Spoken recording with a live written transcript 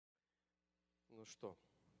Ну что,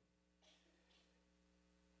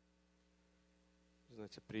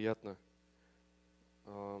 знаете, приятно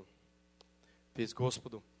петь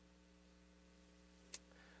Господу.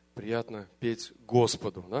 Приятно петь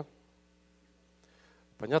Господу, да?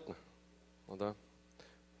 Понятно? Ну да.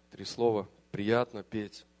 3 слова. Приятно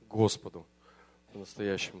петь Господу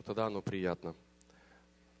по-настоящему. Тогда оно приятно.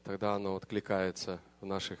 Тогда оно откликается в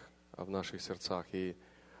наших сердцах. И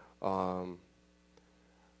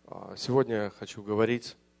сегодня я хочу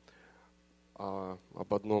говорить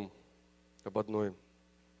об одной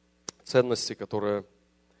ценности, которую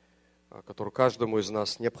каждому из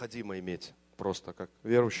нас необходимо иметь, просто как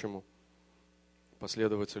верующему,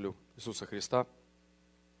 последователю Иисуса Христа.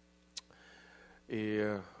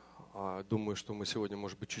 И думаю, что мы сегодня,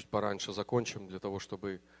 может быть, чуть пораньше закончим, для того,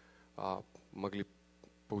 чтобы могли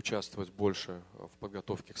поучаствовать больше в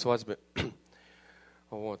подготовке к свадьбе.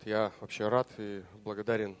 Вот, я вообще рад и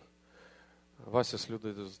благодарен Васе с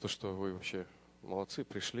Людой за то, что вы вообще молодцы,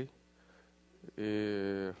 пришли.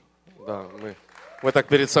 И да, мы так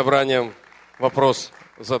перед собранием вопрос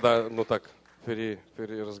задали,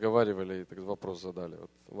 разговаривали и так вопрос задали.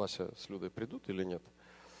 Вот Вася с Людой придут или нет?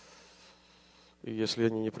 И если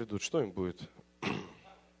они не придут, что им будет?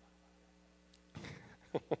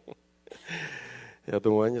 Я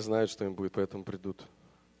думаю, они знают, что им будет, поэтому придут.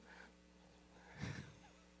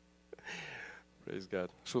 Praise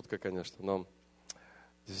God. Шутка, конечно, но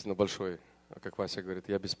действительно большой. Как Вася говорит,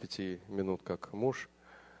 я без 5 минут как муж.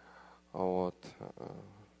 Вот.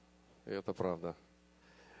 И это правда.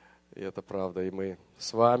 И это правда. И мы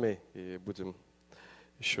с вами, и будем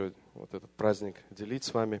еще вот этот праздник делить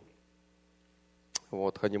с вами.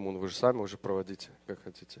 Вот, ханимун вы же сами уже проводите, как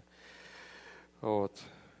хотите. Вот.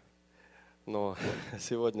 Но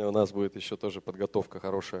сегодня у нас будет еще тоже подготовка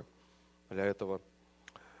хорошая для этого.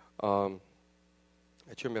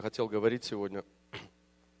 О чем я хотел говорить сегодня?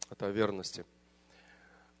 Это о верности.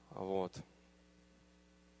 Вот.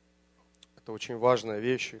 Это очень важная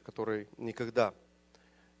вещь, о которой никогда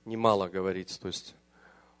не мало говорить. То есть,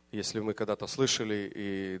 если мы когда-то слышали,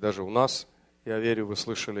 и даже у нас, я верю, вы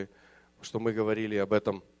слышали, что мы говорили об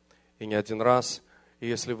этом и не один раз. И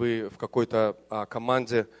если вы в какой-то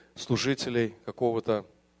команде служителей,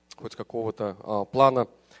 хоть какого-то плана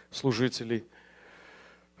служителей,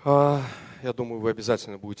 я думаю, вы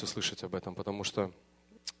обязательно будете слышать об этом, потому что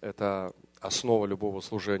это основа любого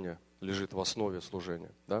служения, лежит в основе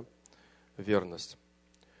служения, да? Верность.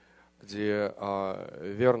 Где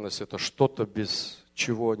верность – это что-то, без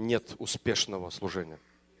чего нет успешного служения.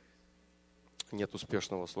 Нет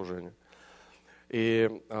успешного служения. И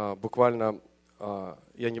буквально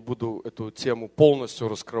я не буду эту тему полностью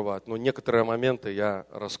раскрывать, но некоторые моменты я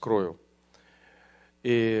раскрою.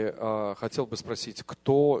 И хотел бы спросить,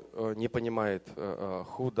 кто не понимает,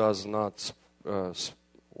 who does not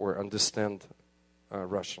or understand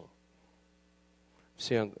Russian?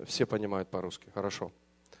 Все понимают по-русски. Хорошо.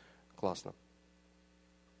 Классно.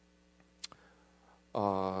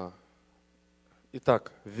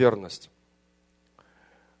 Итак, верность.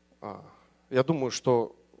 Я думаю,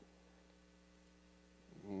 что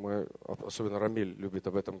особенно Рамиль любит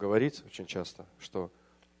об этом говорить очень часто, что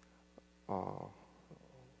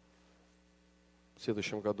в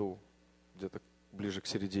следующем году, где-то ближе к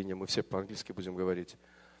середине, мы все по-английски будем говорить.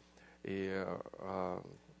 И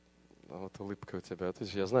вот улыбка у тебя.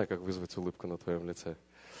 Я знаю, как вызвать улыбку на твоем лице.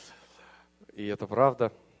 И это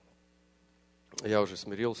правда. Я уже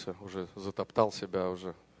смирился, уже затоптал себя,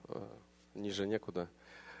 уже ниже некуда.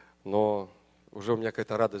 Но уже у меня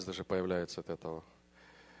какая-то радость даже появляется от этого.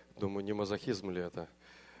 Думаю, не мазохизм ли это?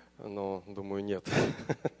 Но думаю, нет.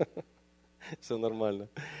 Все нормально.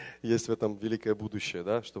 Есть в этом великое будущее,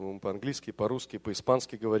 да, чтобы мы по-английски, по-русски,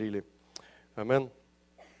 по-испански говорили. Амен.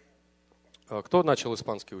 Кто начал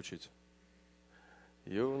испанский учить?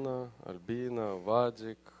 Юна, Альбина,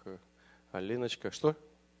 Вадик, Алиночка. Что?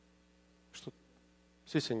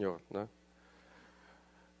 Си, сеньор, да?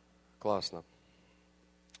 Классно.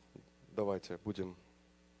 Давайте будем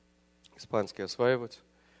испанский осваивать,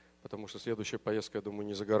 потому что следующая поездка, я думаю,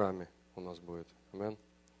 не за горами у нас будет. Амен.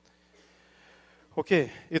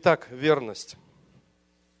 Окей. Итак, верность.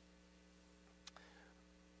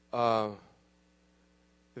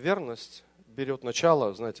 Верность берет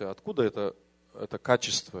начало, знаете, откуда это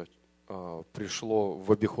качество пришло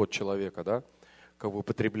в обиход человека, да, как в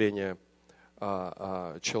употребление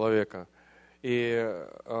человека. И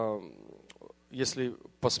если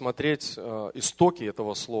посмотреть истоки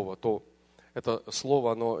этого слова, то это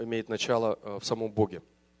слово, оно имеет начало в самом Боге.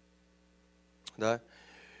 Да?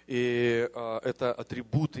 И это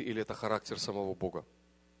атрибуты или это характер самого Бога.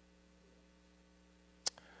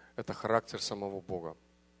 это характер самого Бога.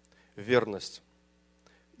 Верность,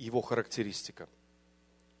 Его характеристика.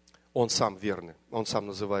 Он сам верный, Он сам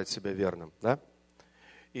называет себя верным. Да?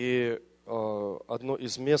 И одно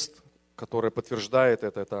из мест, которое подтверждает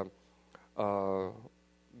это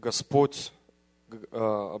Господь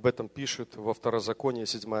об этом пишет во Второзаконии,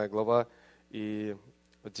 7 глава и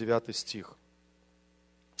 9 стих.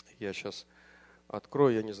 Я сейчас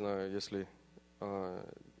открою, я не знаю, если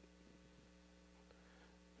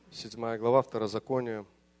 7 глава, Второзаконие,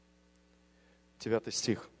 9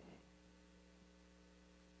 стих.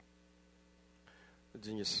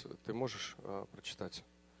 Денис, ты можешь прочитать?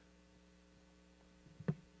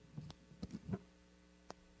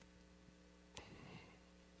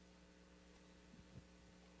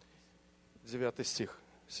 Девятый стих.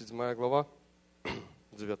 7 глава,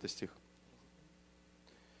 9 стих.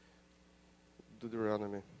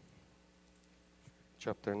 Deuteronomy,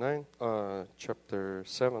 chapter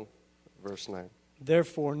 7, verse 9.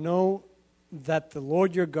 Therefore know that the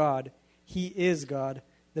Lord your God, He is God,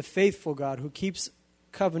 the faithful God, who keeps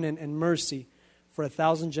covenant and mercy for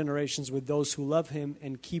 1,000 generations with those who love Him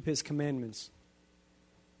and keep His commandments.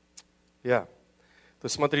 То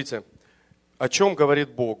есть смотрите, о чем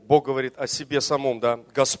говорит Бог? Бог говорит о себе самом, да?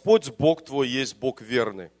 Господь Бог твой есть Бог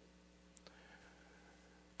верный,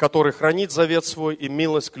 который хранит завет свой и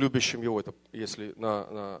милость к любящим его. Это если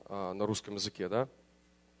на русском языке, да?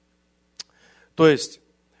 То есть,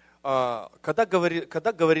 когда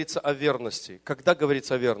говорится о верности,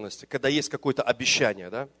 когда есть какое-то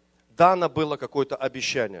обещание, да? Дано было какое-то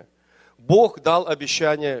обещание. Бог дал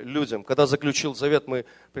обещание людям. Когда заключил завет, мы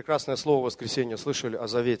прекрасное слово в воскресенье слышали о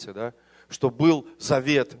завете, да? Что был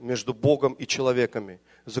завет между Богом и человеками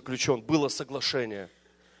заключен, было соглашение.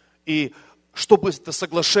 И чтобы это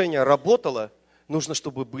соглашение работало, нужно,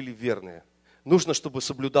 чтобы были верные. Нужно, чтобы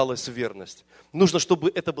соблюдалась верность. Нужно, чтобы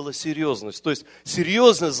это была серьезность. То есть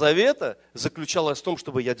серьезность завета заключалась в том,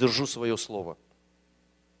 чтобы я держу свое слово.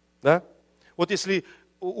 Да? Вот если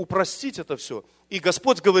упростить это все, и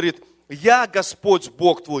Господь говорит, я Господь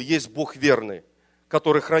Бог твой, есть Бог верный,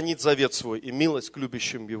 который хранит завет свой и милость к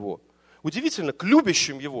любящим его. Удивительно, к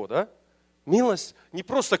любящим его, да? Милость не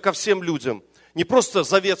просто ко всем людям, не просто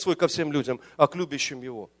завет свой ко всем людям, а к любящим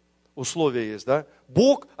его. Условия есть, да?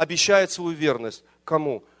 Бог обещает свою верность.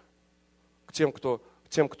 Кому? К тем, кто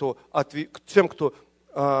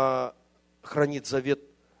хранит завет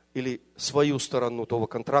или свою сторону того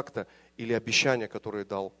контракта, или обещания, которое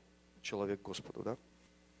дал человек Господу, да?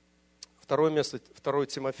 Второе место, 2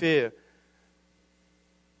 Тимофея,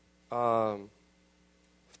 2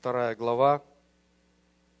 глава,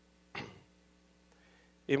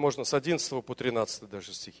 и можно с 11 по 13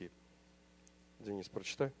 даже стихи. Денис,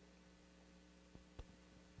 прочитай.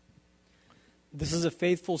 This is a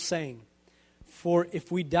faithful saying, for if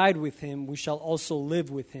we died with Him, we shall also live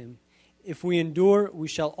with Him. If we endure, we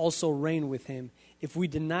shall also reign with Him. If we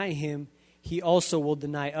deny Him, He also will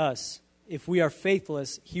deny us. If we are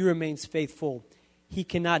faithless, He remains faithful. He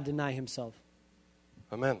cannot deny Himself.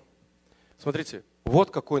 Амен. Смотрите, вот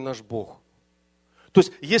какой наш Бог. То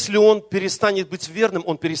есть, если Он перестанет быть верным,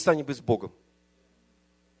 Он перестанет быть Богом.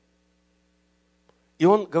 И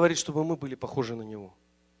Он говорит, чтобы мы были похожи на Него.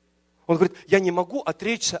 Он говорит, я не могу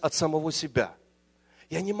отречься от самого себя.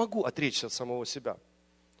 Я не могу отречься от самого себя.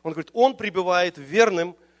 Он говорит, Он пребывает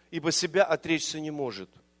верным, ибо себя отречься не может.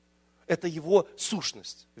 Это Его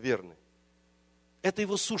сущность верный. Это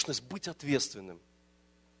Его сущность быть ответственным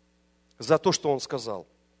за то, что Он сказал.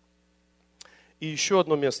 И еще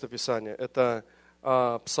одно место Писания, это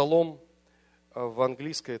Псалом, в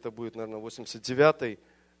английской это будет, наверное,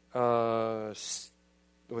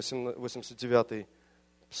 89-й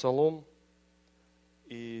Псалом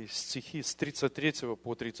и стихи с 33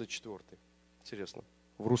 по 34. Интересно,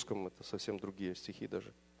 в русском это совсем другие стихи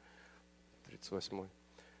даже. 38,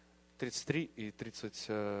 33 и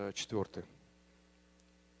 34.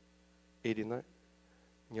 89.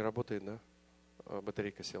 Не работает, да?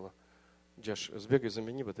 Батарейка села. Джаш, сбегай,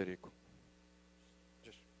 замени батарейку.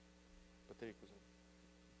 Джаш, батарейку замени.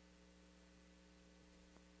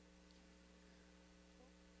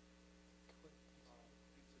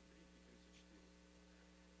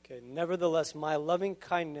 Okay. Nevertheless, my loving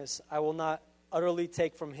kindness I will not utterly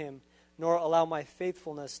take from Him, nor allow my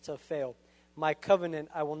faithfulness to fail. My covenant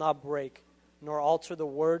I will not break, nor alter the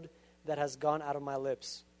word that has gone out of my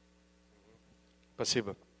lips.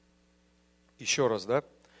 Спасибо. Еще раз, да?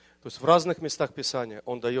 То есть в разных местах Писания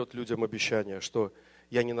Он дает людям обещание, что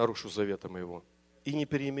я не нарушу завета моего и не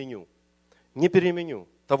переменю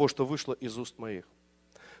того, что вышло из уст моих.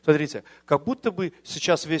 Смотрите, как будто бы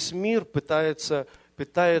сейчас весь мир пытается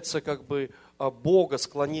как бы Бога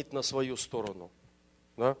склонить на свою сторону.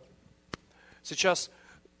 Да? Сейчас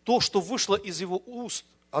то, что вышло из его уст,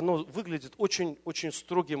 оно выглядит очень, очень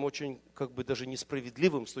строгим, очень как бы даже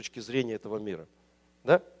несправедливым с точки зрения этого мира.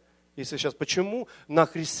 Да? Если сейчас, почему на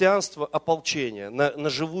христианство ополчение, на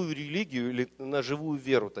живую религию или на живую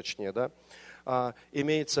веру, точнее, да,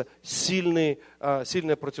 имеется сильное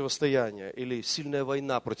противостояние или сильная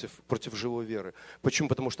война против живой веры. Почему?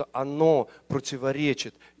 Потому что оно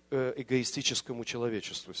противоречит эгоистическому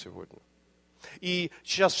человечеству сегодня. И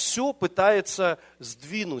сейчас все пытается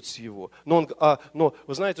сдвинуть его. Но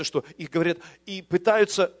вы знаете, что их говорят, и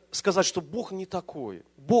пытаются сказать, что Бог не такой,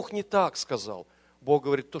 Бог не так сказал. Бог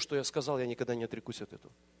говорит, то, что я сказал, я никогда не отрекусь от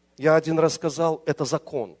этого. Я один раз сказал, это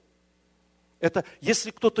закон. Это,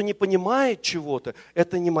 если кто-то не понимает чего-то,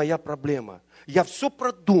 это не моя проблема. Я все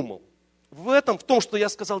продумал. В том, что я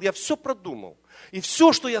сказал, я все продумал. И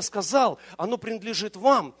все, что я сказал, оно принадлежит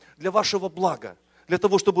вам для вашего блага. Для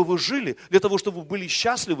того, чтобы вы жили, для того, чтобы вы были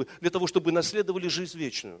счастливы, для того, чтобы наследовали жизнь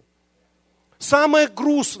вечную. Самое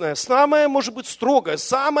грустное, самое, может быть, строгое,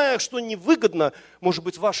 самое, что невыгодно, может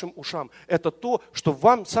быть, вашим ушам, это то, что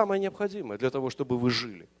вам самое необходимое для того, чтобы вы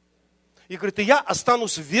жили. И говорит, и я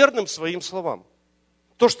останусь верным своим словам.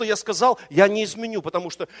 То, что я сказал, я не изменю,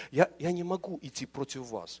 потому что я не могу идти против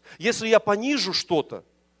вас. Если я понижу что-то,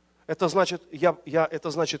 это значит,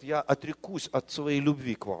 я отрекусь от своей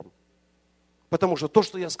любви к вам. Потому что то,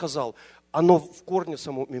 что я сказал, оно в корне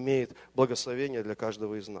самом имеет благословение для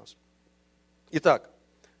каждого из нас. Итак,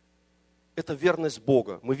 это верность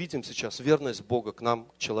Бога. Мы видим сейчас верность Бога к нам,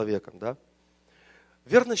 к человекам. Да?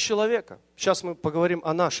 Верность человека. Сейчас мы поговорим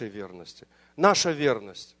о нашей верности. Наша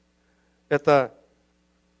верность – это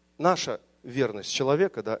наша верность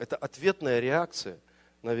человека, да? Это ответная реакция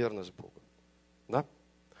на верность Бога. Да?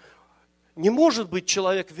 Не может быть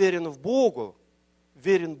человек верен Богу,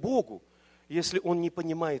 если он не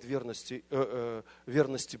понимает верности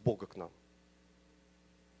Бога к нам.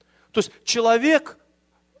 То есть человек,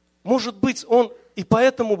 может быть, он и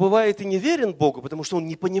поэтому бывает и не верен Богу, потому что он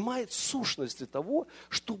не понимает сущности того,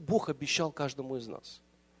 что Бог обещал каждому из нас.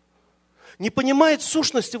 Не понимает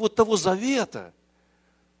сущности вот того завета,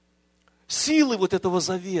 силы вот этого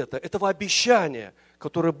завета, этого обещания,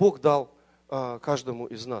 которое Бог дал каждому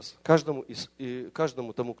из нас,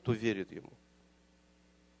 каждому тому, кто верит Ему.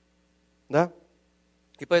 Да?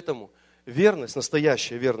 И поэтому верность,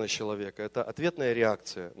 настоящая верность человека, это ответная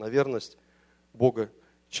реакция на верность Бога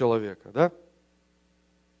человека. Да?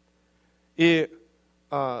 И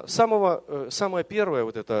самое первое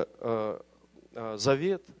вот это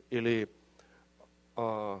завет или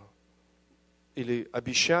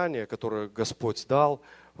обещание, которое Господь дал,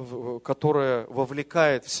 которое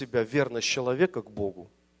вовлекает в себя верность человека к Богу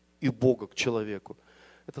и Бога к человеку.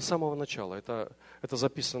 Это с самого начала. Это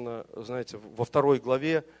записано, знаете, во второй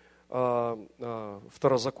главе,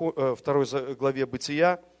 второй главе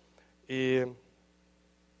Бытия. И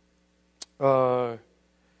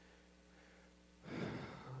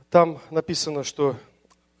там написано, что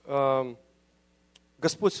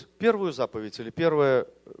Господь первую заповедь или первое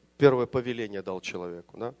повеление дал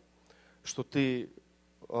человеку, да? Что ты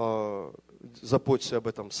заботься об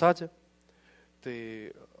этом саде,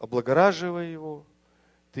 ты облагораживай его,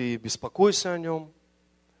 ты беспокойся о нем,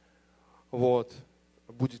 вот,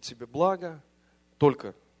 будет тебе благо,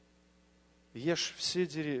 только ешь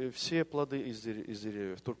все плоды из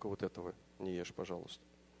деревьев, только вот этого не ешь, пожалуйста.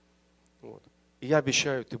 Вот. И я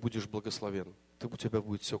обещаю, ты будешь благословен, у тебя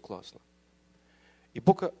будет все классно. И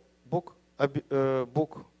Бог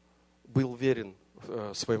был верен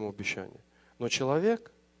своему обещанию, но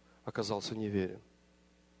человек оказался неверен.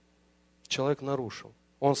 Человек нарушил.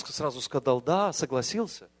 Он сразу сказал, да,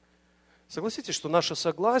 согласился. Согласитесь, что наше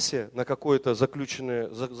согласие на какое-то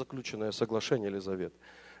заключенное соглашение или завет,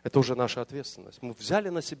 это уже наша ответственность. Мы взяли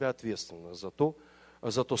на себя ответственность за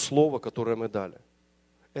то слово, которое мы дали.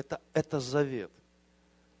 Это завет.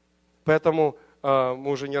 Поэтому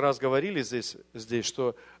мы уже не раз говорили здесь,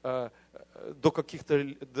 что до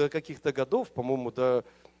каких-то годов, по-моему, до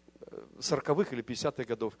 40-х или 50-х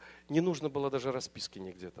годов, не нужно было даже расписки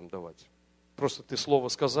нигде там давать. Просто ты слово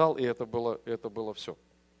сказал, и это было все.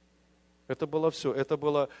 Это было все. Это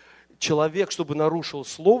было человек, чтобы нарушил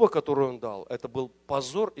слово, которое он дал, это был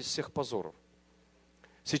позор из всех позоров.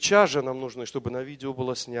 Сейчас же нам нужно, чтобы на видео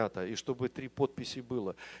было снято, и чтобы 3 подписи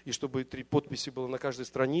было, и чтобы 3 подписи было на каждой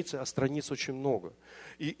странице, а страниц очень много.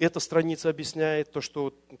 И эта страница объясняет то,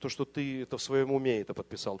 что ты это в своем уме это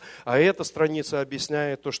подписал. А эта страница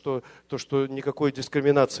объясняет то, что никакой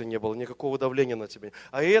дискриминации не было, никакого давления на тебя.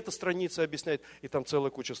 А эта страница объясняет, и там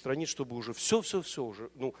целая куча страниц, чтобы уже все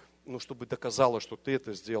уже, чтобы доказало, что ты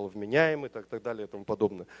это сделал вменяемый, так далее и тому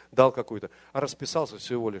подобное. Дал какой-то. А расписался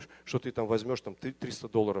всего лишь, что ты там возьмешь там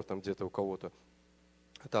 $300 там где-то у кого-то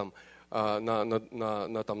там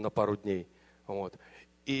на пару дней. Вот.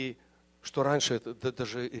 И что раньше это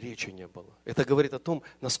даже речи не было. Это говорит о том,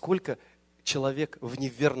 насколько человек в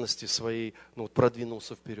неверности своей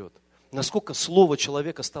продвинулся вперед. Насколько слово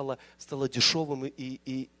человека стало дешевым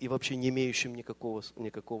и вообще не имеющим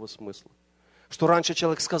никакого смысла. Что раньше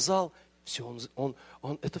человек сказал, все, он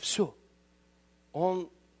это все. Он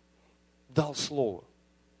дал слово.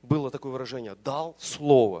 Было такое выражение, дал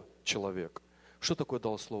слово человек. Что такое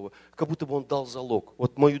дал слово? Как будто бы он дал залог.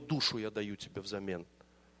 Вот мою душу я даю тебе взамен.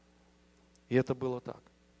 И это было так.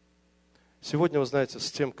 Сегодня, вы знаете,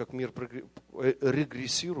 с тем, как мир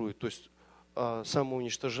регрессирует, то есть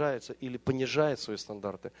самоуничтожается или понижает свои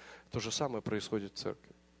стандарты, то же самое происходит в церкви.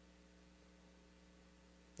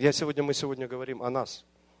 Мы сегодня говорим о нас,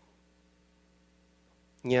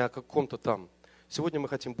 не о каком-то там. Сегодня мы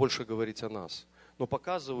хотим больше говорить о нас, но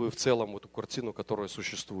показываю в целом эту картину, которая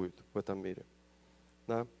существует в этом мире.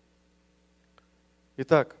 Да?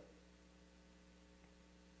 Итак,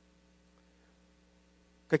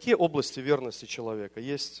 какие области верности человека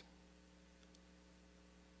есть?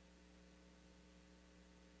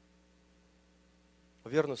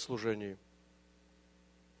 Верность в служении.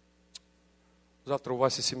 Завтра у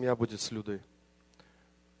Васи семья будет с Людой.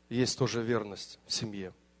 Есть тоже верность в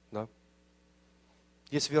семье. Да?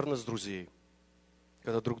 Есть верность друзей,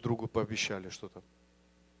 когда друг другу пообещали что-то.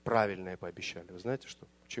 Правильное пообещали. Вы знаете что?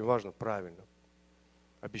 Очень важно правильно.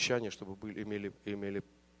 Обещания, чтобы имели.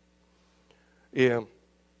 И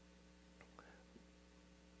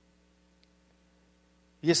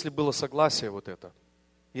если было согласие вот это,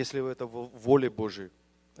 если это в воле Божьей,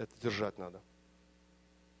 это держать надо.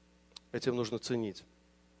 Этим нужно ценить.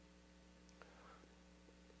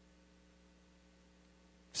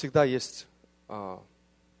 Всегда есть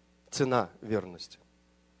цена верности.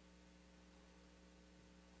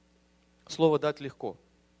 Слово дать легко.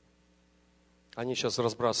 Они сейчас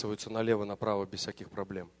разбрасываются налево-направо без всяких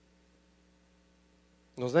проблем.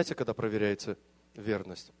 Но знаете, когда проверяется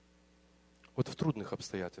верность? Вот в трудных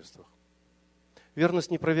обстоятельствах.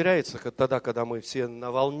 Верность не проверяется тогда, когда мы все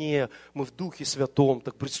на волне, мы в Духе Святом,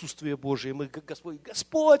 так присутствие Божие, мы,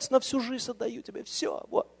 Господь, на всю жизнь отдаю тебе, все,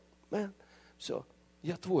 вот, все,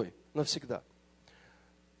 я твой навсегда.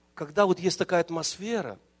 Когда вот есть такая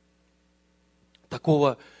атмосфера,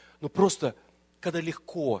 такого, просто, когда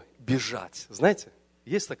легко бежать, знаете,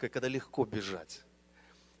 есть такое, когда легко бежать.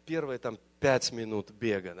 Первые 5 минут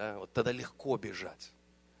бега, да, вот тогда легко бежать.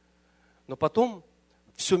 Но потом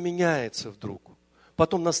все меняется вдруг.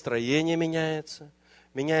 Потом настроение меняется,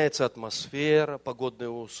 меняется атмосфера, погодные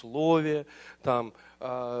условия,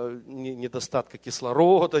 недостатка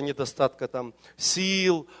кислорода, недостатка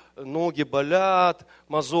сил, ноги болят,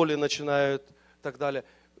 мозоли начинают и так далее.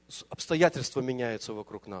 Обстоятельства меняются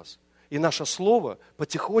вокруг нас. И наше слово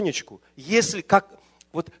потихонечку,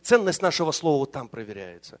 ценность нашего слова вот там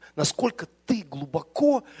проверяется. Насколько ты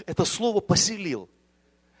глубоко это слово поселил.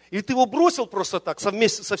 Или ты его бросил просто так,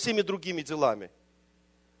 совместно со всеми другими делами.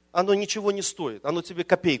 Оно ничего не стоит, оно тебе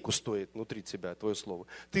копейку стоит внутри тебя, твое слово.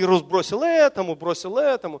 Ты бросил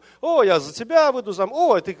этому, о, я за тебя выйду замуж,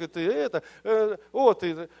 о, ты это,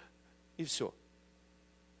 ты, и все.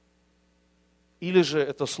 Или же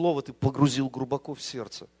это слово ты погрузил глубоко в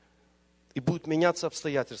сердце, и будут меняться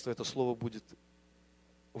обстоятельства, это слово будет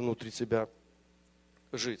внутри тебя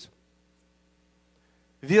жить.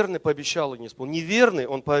 Верный пообещал и не исполнил. Неверный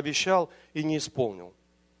он пообещал и не исполнил.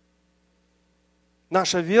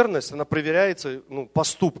 Наша верность, она проверяется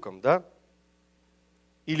поступком, да?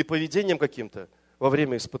 Или поведением каким-то во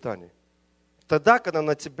время испытаний. Тогда, когда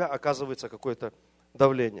на тебя оказывается какое-то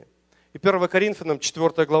давление. И 1 Коринфянам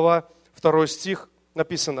 4 глава, 2 стих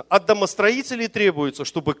написано: «От домостроителей требуется,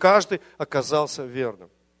 чтобы каждый оказался верным».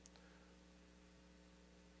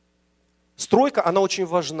 Стройка, она очень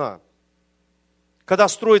важна. Когда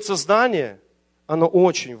строится здание, оно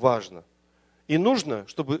очень важно. И нужно,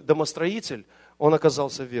 чтобы домостроитель, он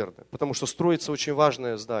оказался верным. Потому что строится очень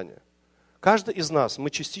важное здание. Каждый из нас, мы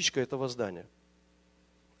частичка этого здания.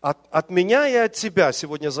 От меня и от тебя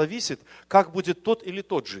сегодня зависит, как будет тот или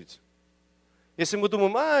тот жить. Если мы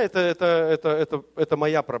думаем, это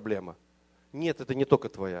моя проблема. Нет, это не только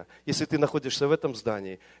твоя. Если ты находишься в этом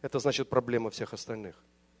здании, это значит проблема всех остальных.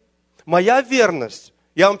 Моя верность,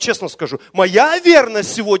 я вам честно скажу, моя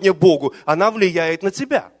верность сегодня Богу, она влияет на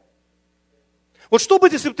тебя. Вот что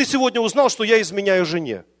будет, если бы ты сегодня узнал, что я изменяю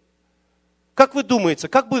жене? Как вы думаете,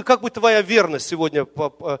 как бы твоя верность сегодня,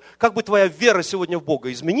 как бы твоя вера сегодня в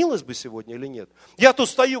Бога изменилась бы сегодня или нет? Я тут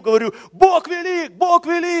стою, говорю, Бог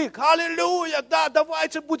велик, аллилуйя, да,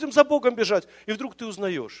 давайте будем за Богом бежать. И вдруг ты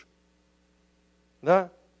узнаешь,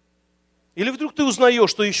 да? Или вдруг ты узнаешь,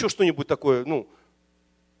 что еще что-нибудь такое,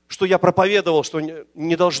 что я проповедовал, что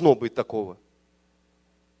не должно быть такого.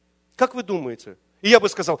 Как вы думаете? И я бы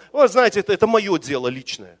сказал, знаете, это мое дело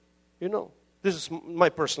личное. This is my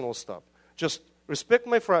personal stuff. Just respect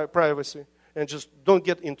my privacy and just don't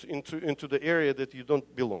get into the area that you don't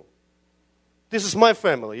belong. This is my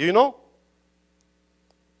family,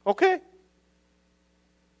 Okay?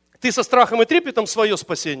 Ты со страхом и трепетом свое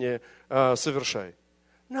спасение совершай.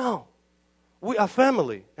 No. We are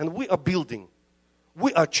family and we are building.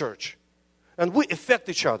 We are church. And we affect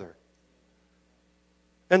each other.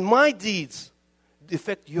 And my deeds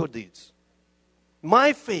affect your deeds.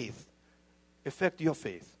 My faith affect your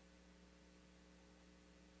faith.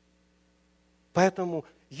 Поэтому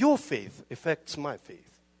your faith affects my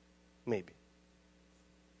faith. Maybe.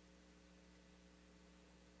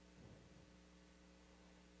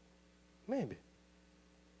 Maybe.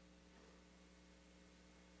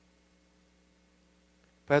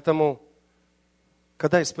 Поэтому,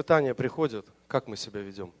 когда испытания приходят, как мы себя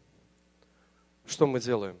ведем? Что мы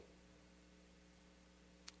делаем?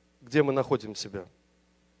 Где мы находим себя?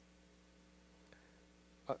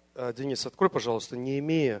 Денис, открой, пожалуйста,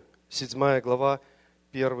 Неемия, 7 глава,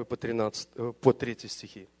 1 по 3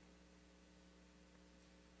 стихи.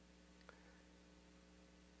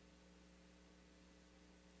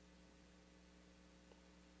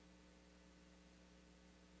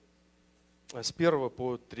 С 1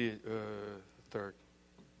 по 3.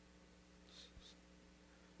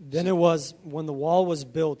 Then it was when the wall was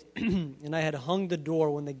built, and I had hung the door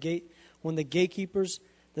when the gatekeepers,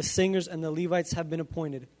 the singers, and the Levites have been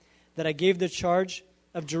appointed, that I gave the charge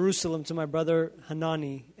of Jerusalem to my brother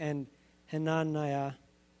Hanani and Hananiah,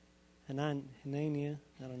 I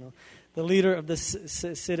don't know, the leader of the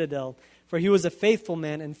citadel, for he was a faithful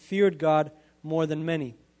man and feared God more than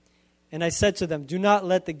many. And I said to them, do not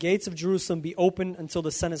let the gates of Jerusalem be opened until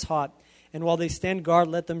the sun is hot. And while they stand guard,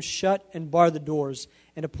 let them shut and bar the doors,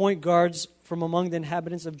 and appoint guards from among the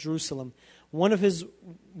inhabitants of Jerusalem, one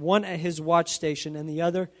at his watch station, and the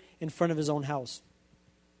other in front of his own house.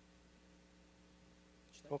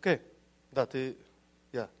 Окей. Да,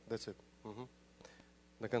 that's it.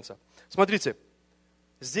 До конца. Смотрите,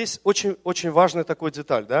 здесь очень, очень важная такая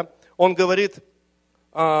деталь, да? Он говорит,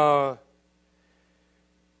 for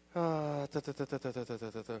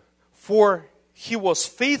he was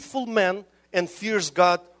faithful man and fears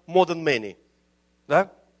God more than many. Да?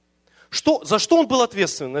 За что он был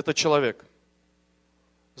ответственен, этот человек?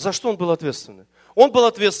 За что он был ответственен? Он был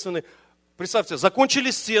ответственный, представьте,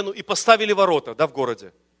 закончили стену и поставили ворота, да, в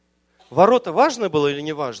городе. Ворота важное было или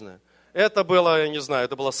не важное? Это было, я не знаю,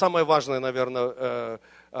 это была самая важная, наверное,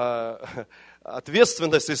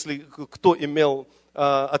 ответственность, если кто имел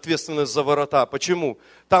ответственность за ворота. Почему?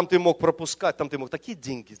 Там ты мог пропускать, там ты мог такие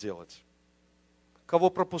деньги делать. Кого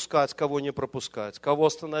пропускать, кого не пропускать, кого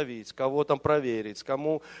остановить, кого там проверить,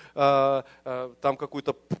 кому там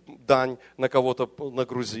какую-то дань на кого-то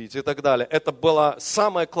нагрузить и так далее. Это была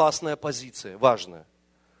самая классная позиция, важная.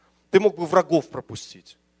 Ты мог бы врагов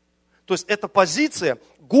пропустить. То есть эта позиция,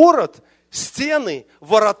 город, стены,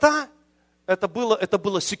 ворота, это было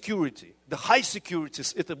security. The high security,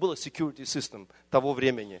 это было security system того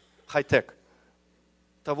времени, high-tech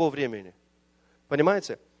того времени.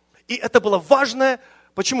 Понимаете? И это было важное.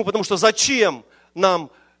 Почему? Потому что зачем нам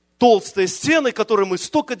толстые стены, которые мы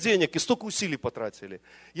столько денег и столько усилий потратили,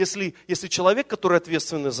 если человек, который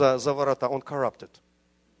ответственный за ворота, он corrupted?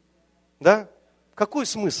 Да? Какой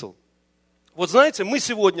смысл? Вот знаете, мы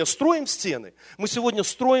сегодня строим стены.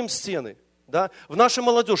 Да? В нашей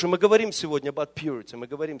молодежи мы говорим сегодня about purity, мы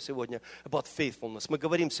говорим сегодня about faithfulness, мы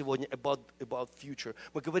говорим сегодня about future,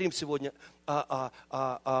 мы говорим сегодня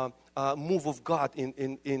move of God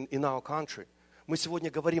in our country. Мы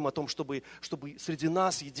сегодня говорим о том, чтобы среди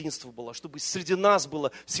нас единство было, чтобы среди нас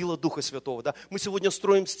была сила Духа Святого. Да? Мы сегодня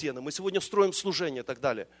строим стены, мы сегодня строим служение и так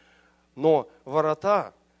далее. Но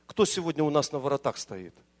ворота, кто сегодня у нас на воротах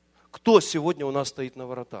стоит? Кто сегодня у нас стоит на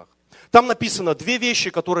воротах? Там написано 2 вещи,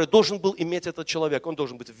 которые должен был иметь этот человек. Он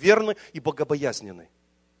должен быть верный и богобоязненный.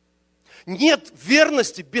 Нет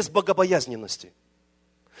верности без богобоязненности.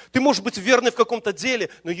 Ты можешь быть верный в каком-то деле,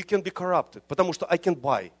 но you can be corrupted, потому что I can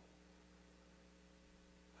buy.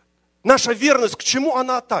 Наша верность, к чему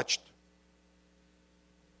она attached?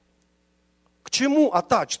 К чему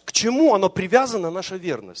attached? К чему она привязана, наша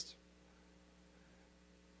верность?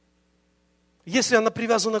 Если она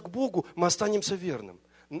привязана к Богу, мы останемся верным.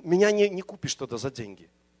 Меня не купишь тогда за деньги.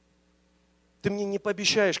 Ты мне не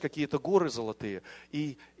пообещаешь какие-то горы золотые,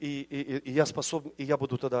 и я способен, и я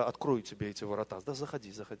буду тогда, открою тебе эти ворота. Да,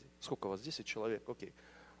 заходи. Сколько у вас? 10 человек? Окей.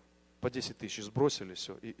 По 10 тысяч сбросили,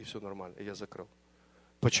 все, и все нормально, и я закрыл.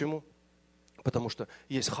 Почему? Потому что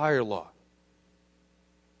есть higher law.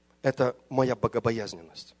 Это моя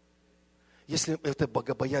богобоязненность. Если эта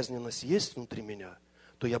богобоязненность есть внутри меня,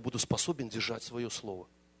 то я буду способен держать свое слово.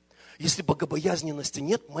 Если богобоязненности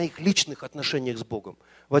нет в моих личных отношениях с Богом.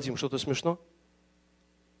 Вадим, что-то смешно?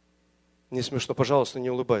 Не смешно, пожалуйста, не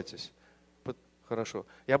улыбайтесь. Хорошо.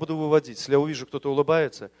 Я буду выводить. Если я увижу, кто-то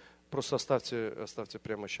улыбается, просто оставьте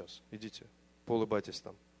прямо сейчас. Идите, поулыбайтесь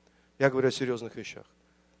там. Я говорю о серьезных вещах.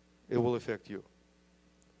 It will affect you.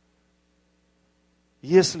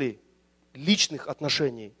 Если личных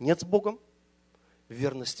отношений нет с Богом,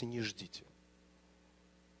 верности не ждите.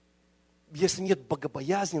 Если нет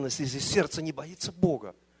богобоязненности, если сердце не боится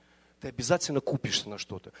Бога, ты обязательно купишься на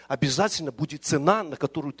что-то. Обязательно будет цена, на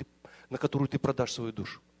которую ты продашь свою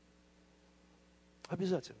душу.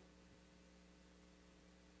 Обязательно.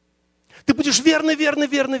 Ты будешь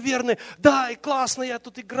верный. Да, и классно, я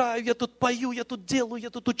тут играю, я тут пою, я тут делаю, я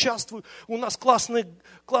тут участвую. У нас классные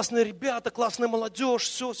ребята, классная молодежь,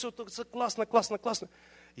 все классно.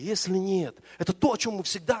 Если нет, это то, о чем мы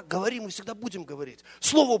всегда говорим и всегда будем говорить.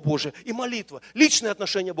 Слово Божие и молитва, личные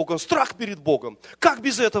отношения с Богом, страх перед Богом. Как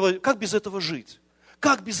без этого жить?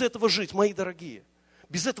 Как без этого жить, мои дорогие?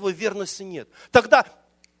 Без этого верности нет. Тогда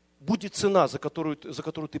будет цена, за которую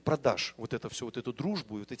ты продашь вот это все, вот эту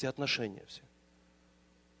дружбу и вот эти отношения все.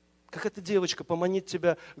 Как эта девочка поманит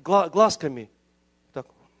тебя глазками, так,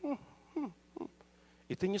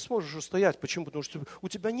 и ты не сможешь устоять. Почему? Потому что у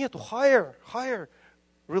тебя нету higher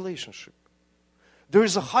relationship. There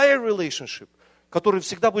is a higher relationship, который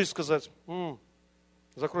всегда будет сказать,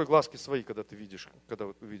 закрой глазки свои, когда видишь, когда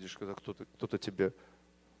кто-то тебе.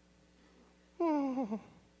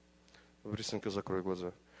 Быстренько закрой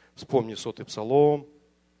глаза. Вспомни 100-й псалом,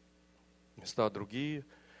 места другие.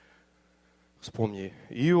 Вспомни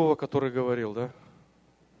Иова, который говорил, да?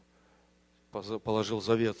 Положил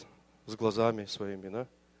завет с глазами своими, да?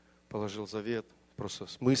 Положил завет просто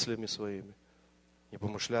с мыслями своими. Не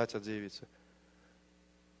помышлять о девице.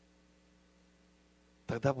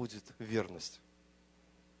 Тогда будет верность.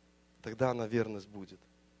 Тогда она верность будет.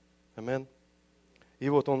 Амин. И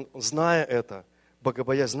вот он, зная это,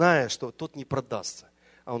 зная, что тот не продастся,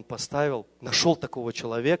 а он нашел такого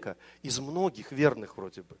человека из многих верных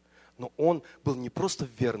вроде бы. Но он был не просто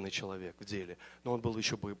верный человек в деле, но он был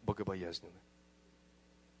еще богобоязненный.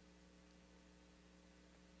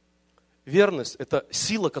 Верность – это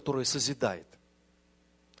сила, которая созидает.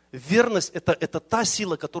 Верность – это та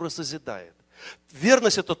сила, которая созидает.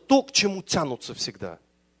 Верность – это то, к чему тянутся всегда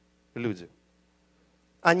люди.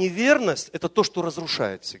 А неверность – это то, что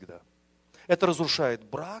разрушает всегда. Это разрушает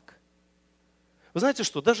брак. Вы знаете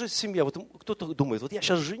что, даже семья, вот кто-то думает, вот я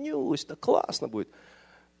сейчас женюсь, так классно будет.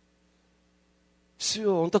 Все,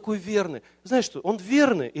 он такой верный. Знаешь что, он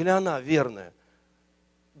верный или она верная?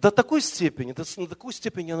 До такой степени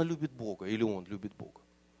она любит Бога, или он любит Бога.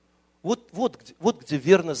 Вот где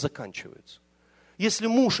верность заканчивается. Если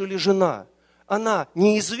муж или жена, она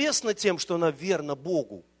неизвестна тем, что она верна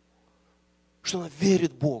Богу, что она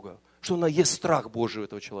верит в Бога, что она есть страх Божий у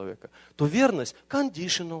этого человека, то верность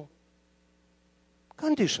conditional.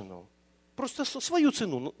 Conditional. Просто свою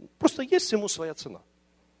цену. Просто есть всему своя цена.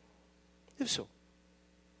 И все.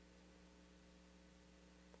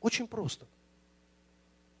 Очень просто.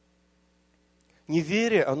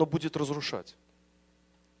 Неверие, оно будет разрушать.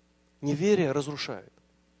 Неверие разрушает.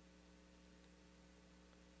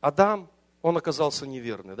 Адам, он оказался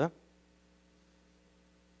неверный, да?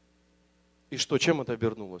 И что, чем это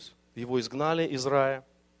обернулось? Его изгнали из рая.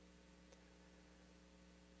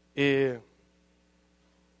 И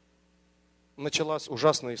началась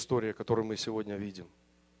ужасная история, которую мы сегодня видим.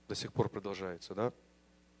 До сих пор продолжается, да?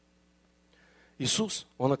 Иисус,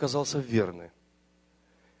 он оказался верный.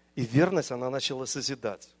 И верность, она начала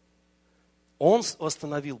созидать. Он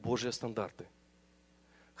восстановил Божьи стандарты.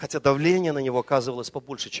 Хотя давление на него оказывалось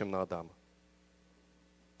побольше, чем на Адама.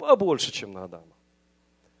 Побольше, чем на Адама.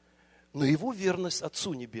 Но его верность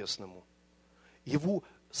Отцу Небесному, его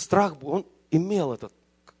страх, он имел этот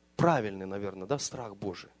правильный, наверное, да, страх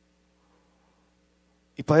Божий.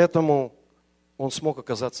 И поэтому он смог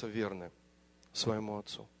оказаться верным своему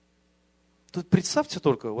отцу. Тут представьте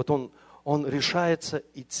только, вот он решается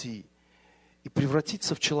идти и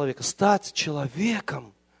превратиться в человека, стать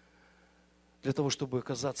человеком для того, чтобы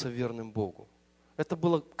оказаться верным Богу. Это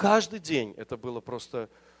было каждый день, это было просто,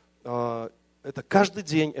 это каждый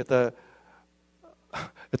день, это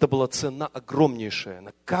была цена огромнейшая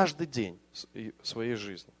на каждый день своей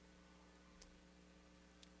жизни.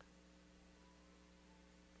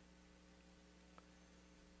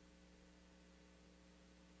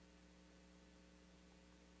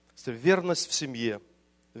 Верность в семье,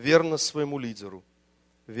 верность своему лидеру,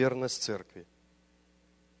 верность церкви,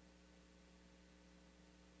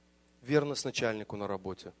 верность начальнику на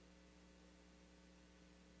работе.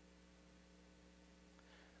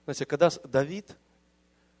 Знаете, когда Давид,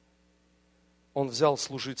 он взял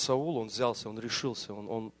служить Саулу, он решился,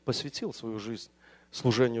 он посвятил свою жизнь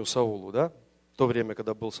служению Саулу, да, в то время,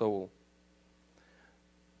 когда был Саул.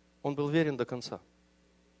 Он был верен до конца.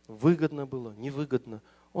 Выгодно было, невыгодно,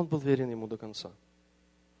 он был верен ему до конца.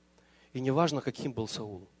 И неважно, каким был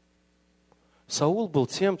Саул. Саул был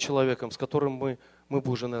тем человеком, с которым мы бы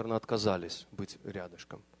уже, наверное, отказались быть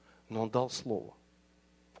рядышком. Но он дал слово.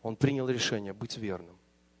 Он принял решение быть верным.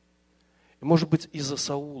 И, может быть, из-за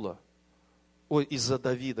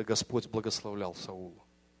Давида Господь благословлял Саула.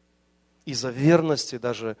 Из-за верности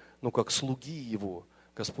даже, как слуги его,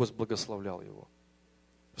 Господь благословлял его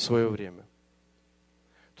в свое время.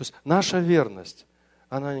 То есть наша верность,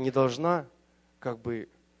 она не должна,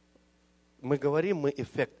 мы говорим, мы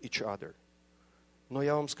affect each other. Но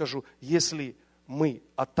я вам скажу, если мы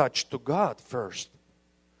attached to God first,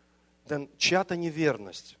 then чья-то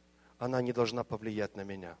неверность, она не должна повлиять на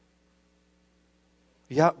меня.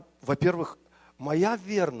 Во-первых, моя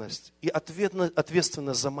верность и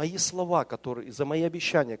ответственность за мои слова, за мои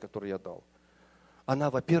обещания, которые я дал, она,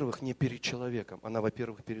 во-первых, не перед человеком, она,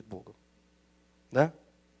 во-первых, перед Богом. Да?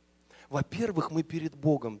 Во-первых, мы перед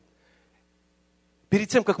Богом. Перед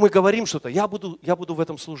тем, как мы говорим что-то, я буду в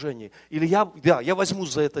этом служении, или я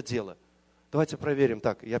возьмусь за это дело. Давайте проверим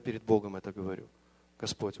так, я перед Богом это говорю.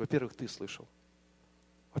 Господь, во-первых, Ты слышал.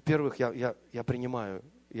 Во-первых, я принимаю,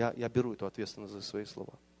 я беру эту ответственность за свои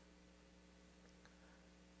слова.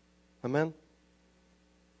 Аминь.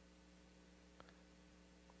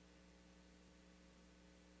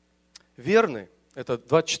 Верный – это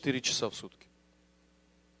 24 часа в сутки.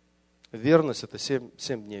 Верность – это 7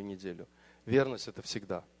 дней в неделю. Верность – это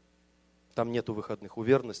всегда. Там нету выходных. У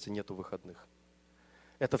верности нету выходных.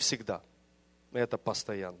 Это всегда. Это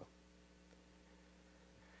постоянно.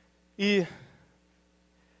 И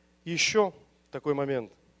еще такой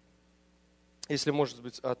момент. Если, может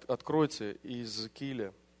быть, откройте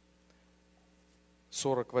Иезекииля,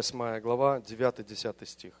 48 глава, 9-10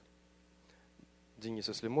 стих. Денис,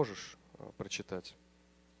 если можешь прочитать.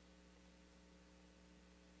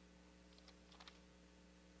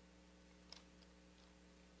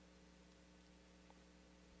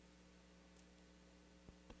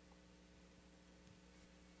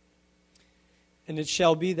 And it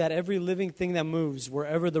shall be that every living thing that moves,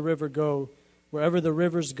 wherever the rivers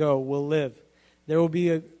go, will live. There will be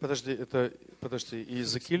a... Подожди,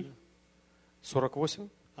 Иезекииль 48?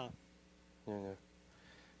 Не.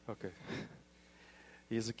 Окей.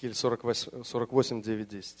 Иезекииль 48, 9,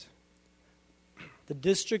 10. The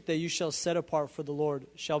district that you shall set apart for the Lord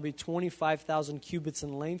shall be 25,000 cubits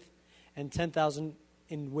in length and 10,000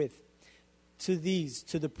 in width. To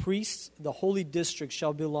the priests, the holy district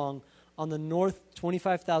shall belong. On the north,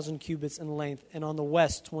 25,000 cubits in length, and on the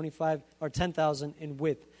west, 10,000 in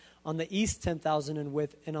width. On the east, 10,000 in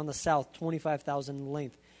width, and on the south, 25,000 in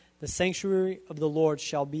length. The sanctuary of the Lord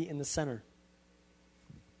shall be in the center.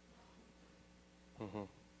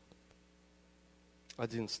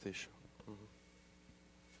 11 еще.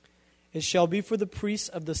 It shall be for the priests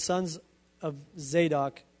of the sons of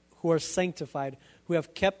Zadok, who are sanctified, who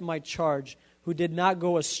have kept my charge, who did not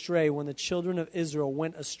go astray when the children of Israel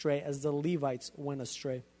went astray, as the Levites went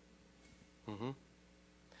astray.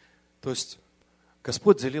 То есть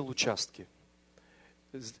Господь делил участки.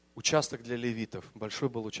 Участок для левитов. Большой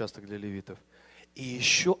был участок для левитов. И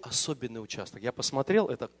еще особенный участок. Я посмотрел,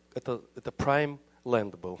 это prime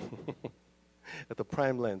land был. Это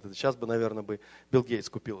prime land. Сейчас бы, наверное, Билл Гейтс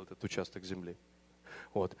купил этот участок земли.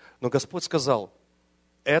 Вот. Но Господь сказал,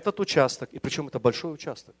 этот участок, и причем это большой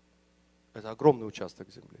участок, это огромный участок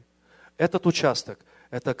земли. Этот участок,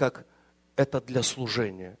 это для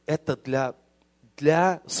служения, это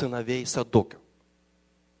для сыновей Садока.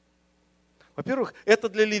 Во-первых, это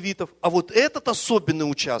для левитов, а вот этот особенный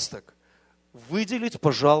участок выделить,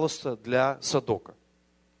 пожалуйста, для Садока,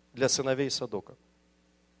 для сыновей Садока.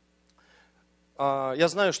 я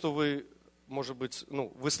знаю, что вы, может быть,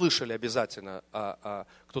 вы слышали обязательно,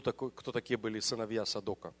 кто такие были сыновья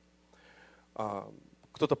Садока.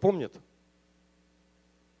 Кто-то помнит?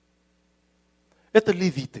 Это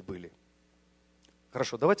левиты были.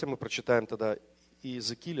 Хорошо, давайте мы прочитаем тогда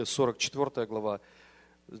Иезекииля, 44 глава,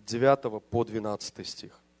 с 9 по 12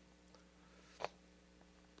 стих.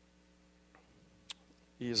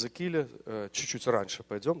 Иезекииля, чуть-чуть раньше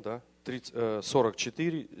пойдем, да?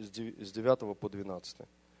 44, с 9 по 12.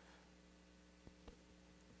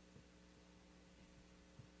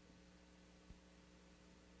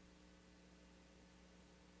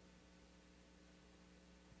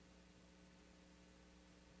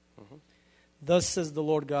 Thus says the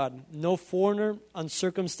Lord God, no foreigner,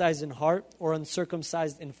 uncircumcised in heart or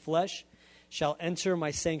uncircumcised in flesh, shall enter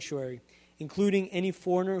my sanctuary, including any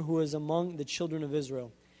foreigner who is among the children of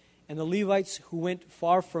Israel. And the Levites who went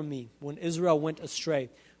far from me when Israel went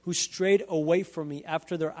astray, who strayed away from me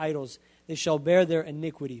after their idols, they shall bear their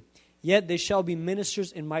iniquity. Yet they shall be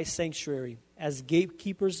ministers in my sanctuary, as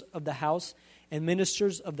gatekeepers of the house and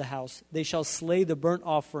ministers of the house. They shall slay the burnt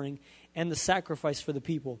offering and the sacrifice for the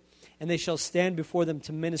people. And they shall stand before them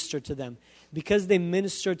to minister to them, because they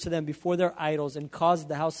ministered to them before their idols and caused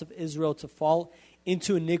the house of Israel to fall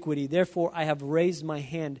into iniquity. Therefore I have raised my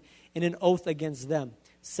hand in an oath against them,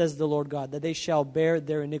 says the Lord God, that they shall bear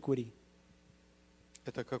their iniquity.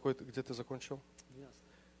 Это какой-то, где ты закончил?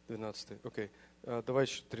 12. Окей. Давай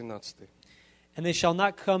еще 13. And they shall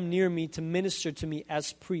not come near me to minister to me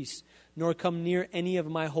as priests, nor come near any of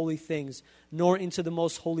my holy things, nor into the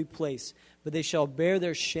most holy place. But they shall bear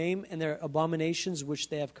their shame and their abominations which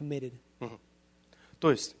they have committed.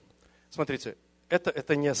 То есть, смотрите,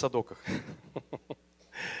 это не о Садоках.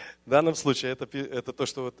 В данном случае, это то,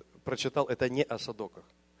 что вот прочитал, это не о Садоках.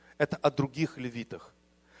 Это о других левитах,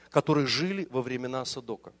 которые жили во времена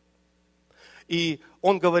Садока. И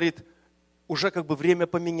он говорит, уже как бы время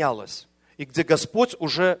поменялось. И где Господь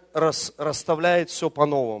уже расставляет все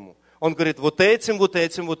по-новому. Он говорит, вот этим,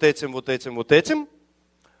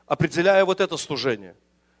 определяя вот это служение.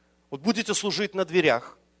 Вот будете служить на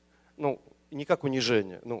дверях, не как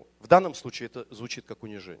унижение, в данном случае это звучит как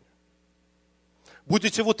унижение.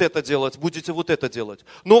 Будете вот это делать,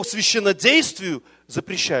 но в священнодействию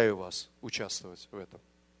запрещаю вас участвовать в этом.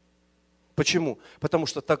 Почему? Потому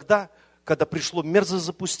что тогда, когда пришло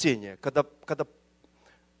мерзозапустение, когда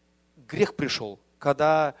грех пришел,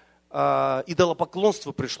 когда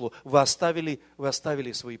идолопоклонство пришло, вы оставили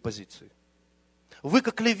свои позиции. Вы,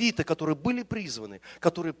 как левиты, которые были призваны,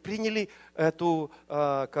 которые приняли эту,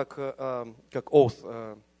 как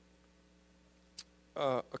oath,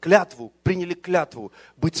 приняли клятву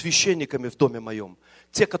быть священниками в доме моем.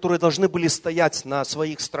 Те, которые должны были стоять на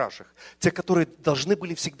своих стражах. Те, которые должны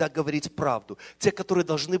были всегда говорить правду. Те, которые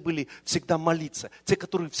должны были всегда молиться. Те,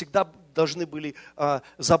 которые всегда должны были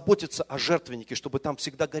заботиться о жертвеннике, чтобы там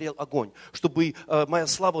всегда горел огонь. Чтобы моя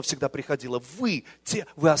слава всегда приходила. Вы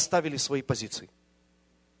оставили свои позиции.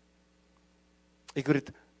 И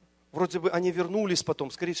говорит, вроде бы они вернулись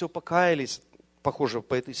потом, скорее всего, покаялись, похоже,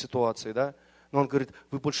 по этой ситуации, да? Но он говорит,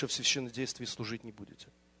 вы больше в священнодействии служить не будете.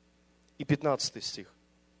 И 15 стих.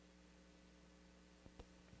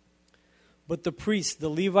 But the priests, the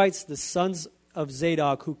Levites, the sons of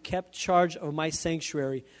Zadok, who kept charge of my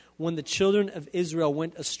sanctuary, when the children of Israel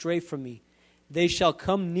went astray from me, they shall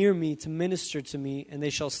come near me to minister to me, and they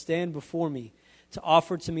shall stand before me to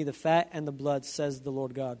offer to me the fat and the blood, says the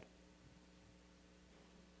Lord God.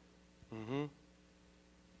 Угу.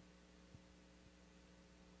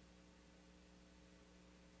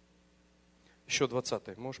 Еще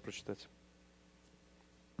 20. Можешь прочитать?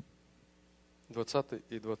 20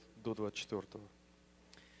 и до 24.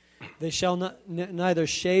 They shall neither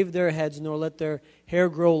shave their heads nor let their hair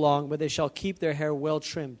grow long, but they shall keep their hair well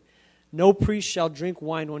trimmed. No priest shall drink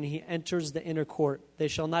wine when he enters the inner court. They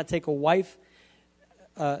shall not take a wife.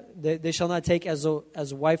 They shall not take as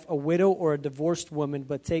wife a widow or a divorced woman,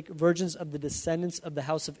 but take virgins of the descendants of the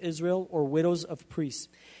house of Israel or widows of priests.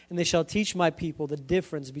 And they shall teach my people the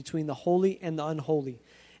difference between the holy and the unholy,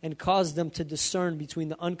 and cause them to discern between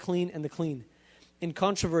the unclean and the clean. In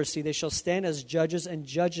controversy they shall stand as judges and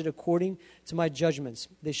judge it according to my judgments.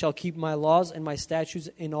 They shall keep my laws and my statutes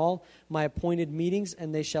in all my appointed meetings,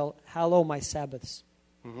 and they shall hallow my Sabbaths.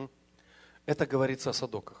 Это говорится о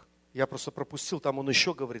Садоках. Я просто пропустил, там он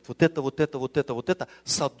еще говорит, вот это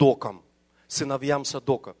Садокам, сыновьям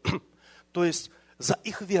Садока. То есть за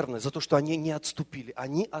их верность, за то, что они не отступили,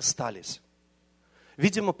 они остались.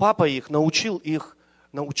 Видимо, папа их научил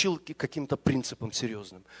каким-то принципам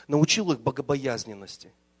серьезным, научил их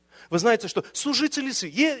богобоязненности. Вы знаете, что служители,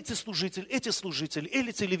 эти служители,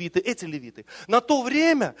 эти левиты. На то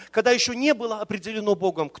время, когда еще не было определено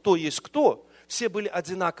Богом, кто есть кто, все были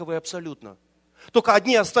одинаковые абсолютно. Только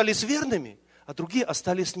одни остались верными, а другие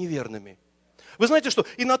остались неверными. Вы знаете, что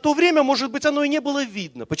и на то время, может быть, оно и не было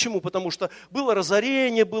видно. Почему? Потому что было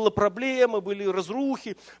разорение, было проблемы, были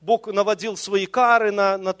разрухи, Бог наводил свои кары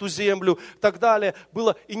на ту землю и так далее.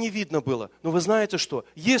 Было и не видно было. Но вы знаете что?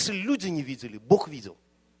 Если люди не видели, Бог видел.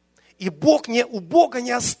 И у Бога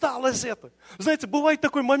не осталось это. Знаете, бывает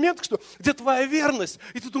такой момент, что где твоя верность,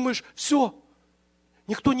 и ты думаешь, все,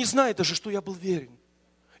 никто не знает даже, что я был верен.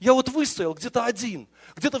 Я вот выстоял где-то один.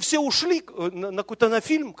 Где-то все ушли на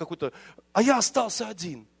фильм какой-то, а я остался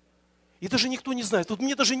один. И даже никто не знает. Вот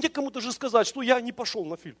мне даже некому даже сказать, что я не пошел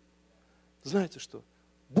на фильм. Знаете что?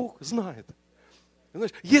 Бог знает.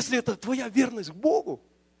 Знаешь, если это твоя верность к Богу,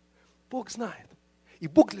 Бог знает. И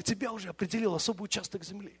Бог для тебя уже определил особый участок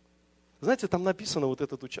земли. Знаете, там написано вот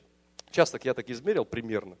этот участок, я так измерил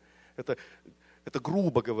примерно. Это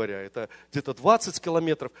грубо говоря, это где-то 20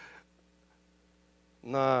 километров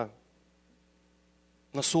на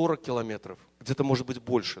 40 километров, где-то может быть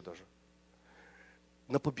больше даже.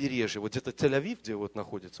 На побережье, вот где-то Тель-Авив, где вот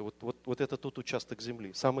находится, вот это тот участок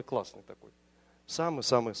земли, самый классный такой. Самый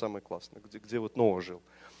классный, где вот Ноа жил.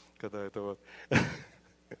 Когда это вот.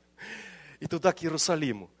 И туда к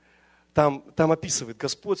Иерусалиму. Там описывает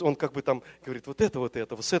Господь, Он как бы там говорит, вот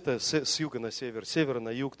это, с юга на север, с севера на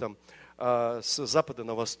юг, там, с запада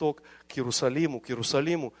на восток, к Иерусалиму.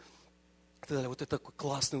 Вот это такой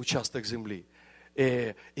классный участок земли.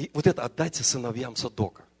 И вот это отдайте сыновьям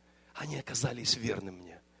Содока. Они оказались верны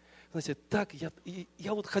мне. Знаете, так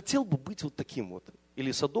я вот хотел бы быть вот таким вот,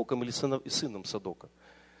 или Содоком, или сыном Содока.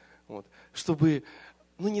 Вот. Чтобы,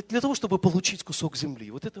 не для того, чтобы получить кусок земли,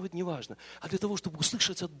 вот это вот не важно, а для того, чтобы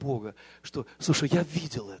услышать от Бога, что, слушай, я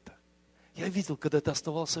видел это. Я видел, когда ты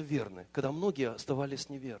оставался верным, когда многие оставались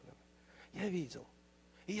неверными. Я видел.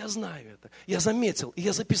 И я знаю это. Я заметил, и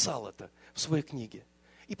я записал это в своей книге.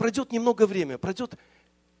 И пройдет немного времени, пройдет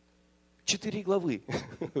 4 главы.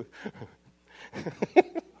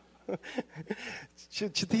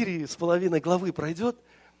 4,5 главы пройдет,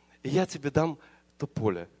 и я тебе дам то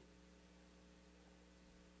поле.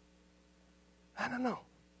 I don't know.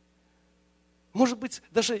 Может быть,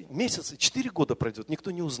 даже месяцы, 4 года пройдет,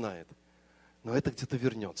 никто не узнает. Но это где-то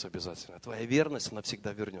вернется обязательно. Твоя верность, она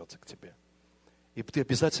всегда вернется к тебе. И ты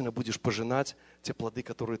обязательно будешь пожинать те плоды,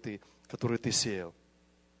 которые ты сеял.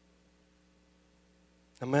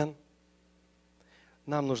 Амен.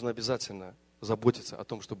 Нам нужно обязательно заботиться о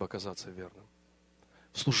том, чтобы оказаться верным.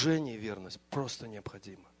 В служении верность просто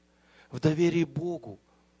необходима. В доверии Богу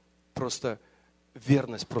просто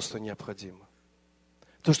верность просто необходима.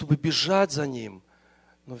 То, чтобы бежать за Ним,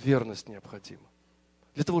 но верность необходима.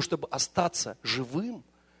 Для того, чтобы остаться живым,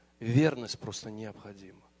 верность просто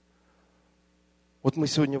необходима. Вот мы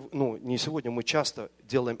сегодня, не сегодня, мы часто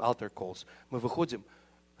делаем altar calls. Мы выходим,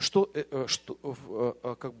 что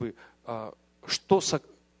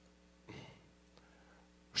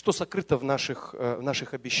сокрыто в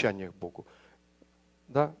наших обещаниях Богу?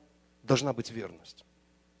 Да? Должна быть верность.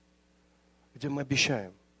 Где мы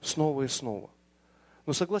обещаем снова и снова.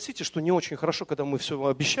 Но согласитесь, что не очень хорошо, когда мы все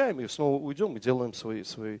обещаем и снова уйдем и делаем свои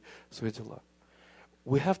дела.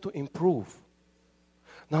 We have to improve.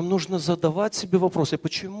 Нам нужно задавать себе вопросы,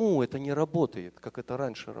 почему это не работает, как это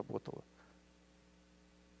раньше работало.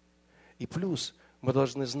 И плюс мы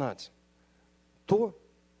должны знать то,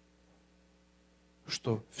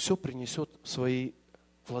 что все принесет свои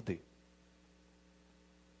плоды.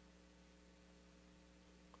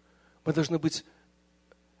 Мы должны быть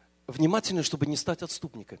внимательны, чтобы не стать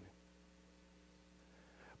отступниками.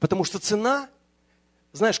 Потому что цена,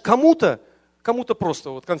 знаешь, кому-то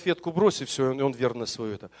просто вот конфетку брось, и все, и он верно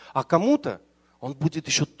свое это. А кому-то он будет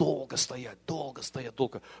еще долго стоять,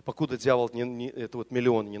 покуда дьявол это вот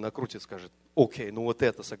миллион не накрутит, скажет, окей, вот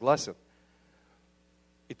это согласен,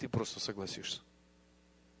 и ты просто согласишься.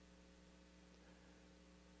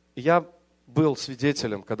 И я был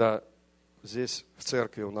свидетелем, когда здесь в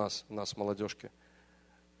церкви у нас в молодежке,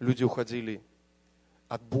 люди уходили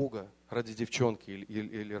от Бога ради девчонки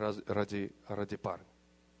или ради парня.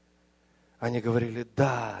 Они говорили,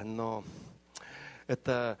 да, но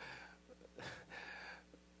это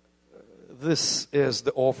this is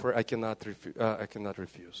the offer I cannot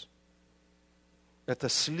refuse. Это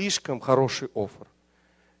слишком хороший оффер.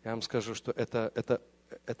 Я вам скажу, что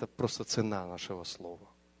это просто цена нашего слова,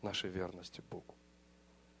 нашей верности Богу.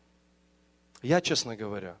 Я, честно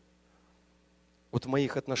говоря, вот в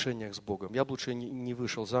моих отношениях с Богом, я бы лучше не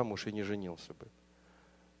вышел замуж и не женился бы,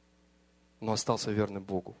 но остался верным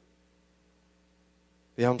Богу.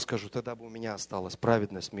 я вам скажу, тогда бы у меня осталась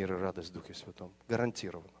праведность, мир и радость в Духе Святом.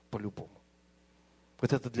 Гарантированно, по-любому.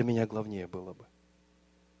 Вот это для меня главнее было бы.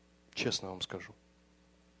 Честно вам скажу.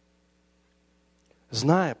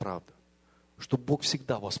 Зная, правда, что Бог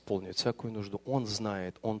всегда восполнит всякую нужду. Он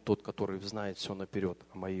знает, Он тот, который знает все наперед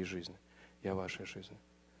о моей жизни и о вашей жизни.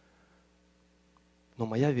 Но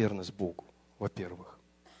моя верность Богу, во-первых.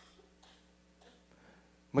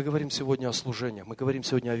 Мы говорим сегодня о служении, мы говорим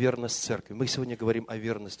сегодня о верности церкви, мы сегодня говорим о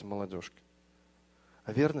верности молодежки.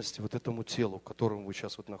 О верности вот этому телу, в котором вы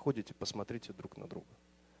сейчас вот находите, посмотрите друг на друга.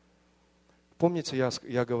 Помните,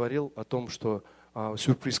 я говорил о том, что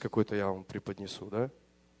сюрприз какой-то я вам преподнесу, да?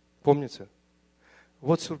 Помните?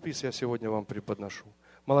 Вот сюрприз я сегодня вам преподношу.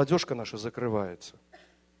 Молодежка наша закрывается.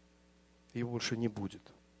 Его больше не будет.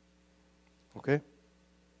 Окей?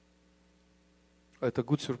 Это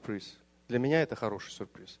good сюрприз. Для меня это хороший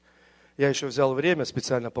сюрприз. Я еще взял время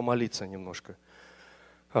специально помолиться немножко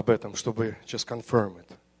об этом, чтобы just confirm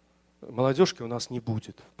it. Молодежки у нас не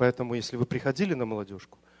будет. Поэтому, если вы приходили на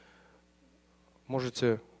молодежку,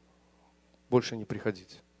 можете больше не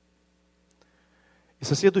приходить. И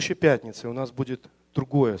со следующей пятницы у нас будет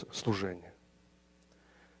другое служение.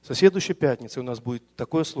 Со следующей пятницы у нас будет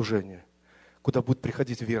такое служение, куда будут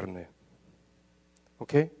приходить верные.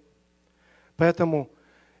 Окей? Поэтому,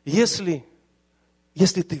 если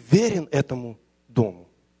ты верен этому дому,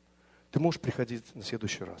 ты можешь приходить на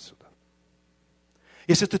следующий раз сюда.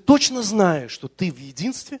 Если ты точно знаешь, что ты в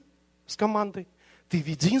единстве с командой, ты в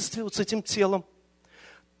единстве вот с этим телом,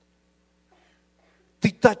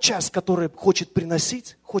 ты та часть, которая хочет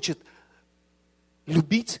приносить, хочет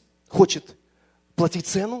любить, хочет платить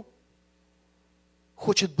цену,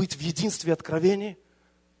 хочет быть в единстве откровения,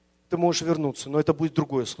 ты можешь вернуться, но это будет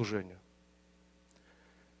другое служение.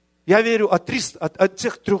 Я верю от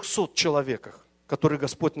тех 300 человеках, которые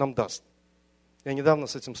Господь нам даст. Я недавно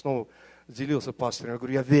с этим снова делился пастором. Я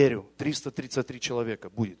говорю, я верю, 333 человека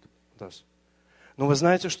будет. Но вы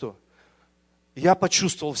знаете что? Я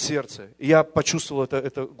почувствовал в сердце, и я почувствовал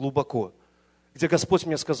это глубоко, где Господь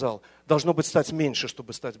мне сказал, должно быть стать меньше,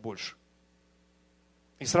 чтобы стать больше.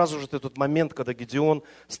 И сразу же этот момент, когда Гедеон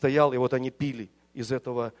стоял, и вот они пили из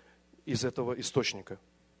этого источника.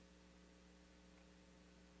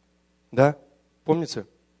 Да? Помните?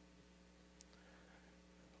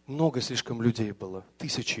 Много слишком людей было.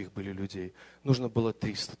 1000 их были людей. Нужно было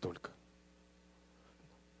 300 только.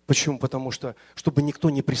 Почему? Потому что, чтобы никто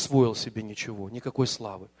не присвоил себе ничего, никакой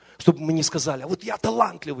славы. Чтобы мы не сказали, а вот я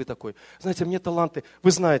талантливый такой. Знаете, мне таланты,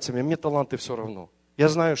 вы знаете меня, мне таланты все равно. Я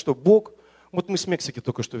знаю, что Бог, вот мы с Мексики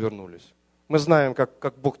только что вернулись. Мы знаем,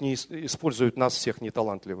 как Бог не использует нас всех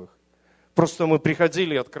неталантливых. Просто мы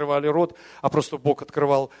приходили, открывали рот, а просто Бог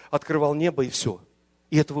открывал небо и все.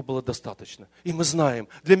 И этого было достаточно. И мы знаем,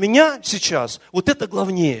 для меня сейчас вот это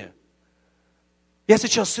главнее. Я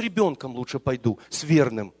сейчас с ребенком лучше пойду, с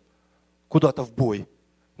верным, куда-то в бой,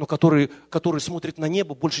 но который смотрит на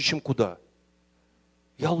небо больше, чем куда.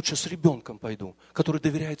 Я лучше с ребенком пойду, который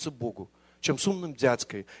доверяется Богу, чем с умным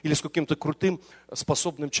дядькой или с каким-то крутым,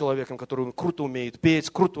 способным человеком, который круто умеет петь,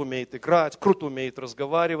 круто умеет играть, круто умеет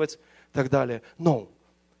разговаривать и так далее. Но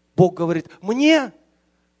Бог говорит, мне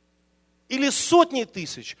или с сотней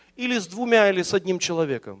тысяч, или с 2, или с 1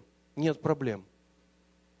 человеком, нет проблем.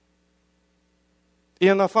 И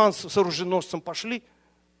Иоаннафан с оруженосцем пошли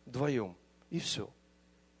вдвоем, и все.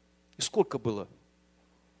 И сколько было?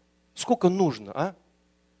 Сколько нужно, а?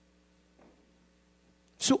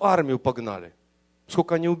 Всю армию погнали.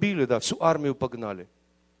 Сколько они убили, да, всю армию погнали.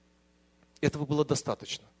 Этого было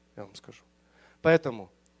достаточно, я вам скажу.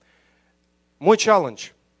 Поэтому мой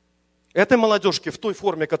челлендж этой молодежке в той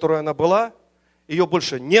форме, которой она была, ее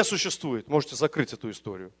больше не существует. Можете закрыть эту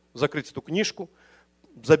историю, закрыть эту книжку,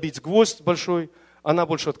 забить гвоздь большой, она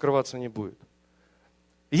больше открываться не будет.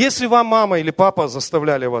 Если вам мама или папа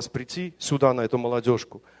заставляли вас прийти сюда, на эту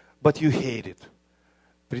молодежку, but you hate it,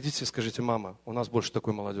 придите и скажите, мама, у нас больше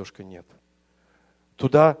такой молодежки нет.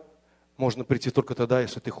 Туда можно прийти только тогда,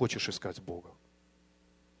 если ты хочешь искать Бога.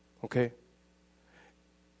 Окей?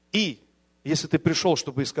 И если ты пришел,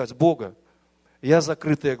 чтобы искать Бога, я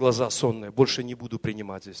закрытые глаза сонные больше не буду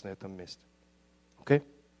принимать здесь, на этом месте. Окей?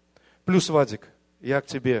 Плюс, Вадик, я к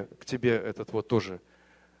тебе этот вот тоже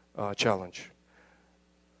челлендж.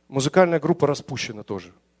 Музыкальная группа распущена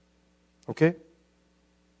тоже. Окей?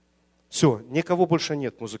 Все, никого больше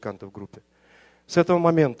нет музыкантов в группе. С этого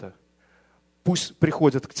момента пусть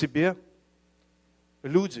приходят к тебе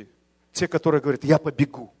люди, те, которые говорят, я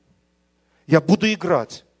побегу, я буду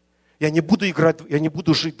играть, я не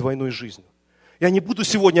буду жить двойной жизнью. Я не буду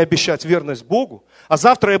сегодня обещать верность Богу, а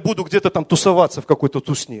завтра я буду где-то там тусоваться в какой-то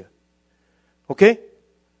тусне. Окей?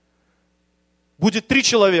 Будет 3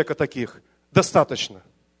 человека таких, достаточно.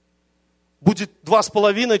 Будет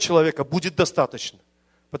 2,5 человека, будет достаточно.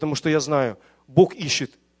 Потому что я знаю, Бог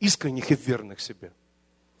ищет искренних и верных себе.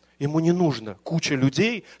 Ему не нужно куча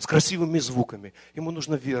людей с красивыми звуками. Ему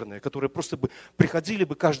нужно верные, которые просто бы приходили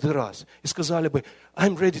бы каждый раз и сказали бы,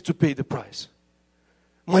 I'm ready to pay the price.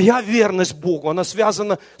 Моя верность Богу, она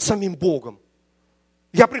связана с самим Богом.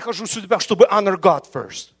 Я прихожу сюда, чтобы honor God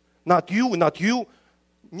first. Not you,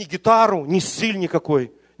 ни гитару, ни стиль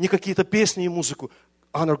никакой, ни какие-то песни и музыку.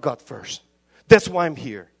 Honor God first. That's why I'm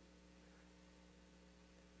here.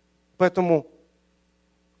 Поэтому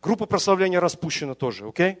группа прославления распущена тоже,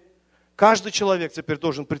 окей? Каждый человек теперь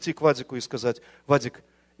должен прийти к Вадику и сказать, Вадик,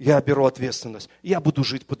 я беру ответственность, я буду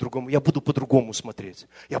жить по-другому, я буду по-другому смотреть,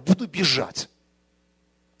 я буду бежать.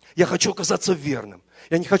 Я хочу оказаться верным.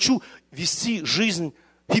 Я не хочу вести жизнь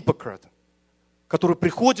hypocrite, который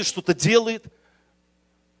приходит, что-то делает,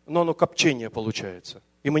 но оно копчение получается.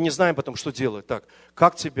 И мы не знаем потом, что делать. Так,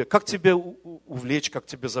 как тебе увлечь, как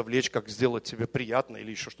тебе завлечь, как сделать тебе приятно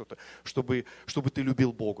или еще что-то, чтобы ты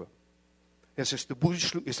любил Бога.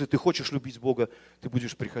 Если ты хочешь любить Бога, ты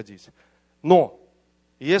будешь приходить. Но,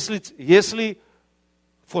 если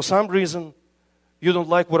for some reason you don't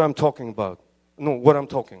like what I'm talking about, what I'm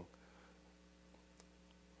talking,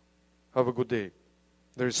 have a good day.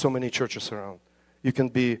 There is so many churches around. You can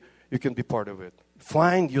be part of it.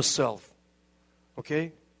 Find yourself.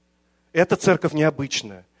 Okay? Эта церковь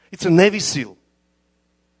необычная. It's a Navy SEAL.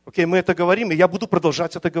 Okay? Мы это говорим, и я буду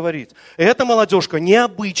продолжать это говорить. Эта молодежка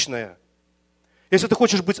необычная. Если ты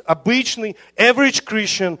хочешь быть обычный, average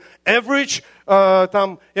Christian, average,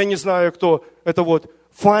 я не знаю кто, это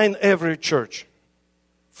find average church.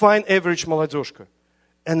 Find average молодежка.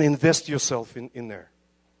 And invest yourself in there.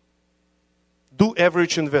 Do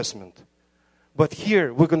average investment. But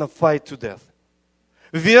here we're going to fight to death.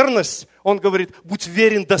 Верность, он говорит, будь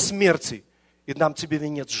верен до смерти, и дам тебе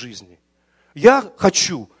венец жизни. Я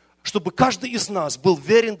хочу, чтобы каждый из нас был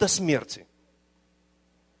верен до смерти.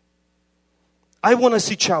 I want to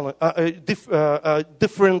see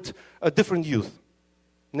different youth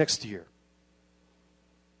next year.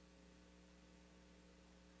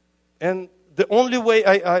 And the only way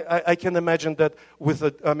I can imagine that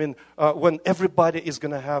when everybody is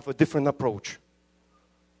going to have a different approach.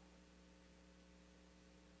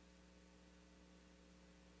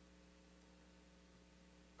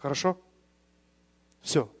 Хорошо?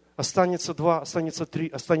 Все. Останется 2, останется 3,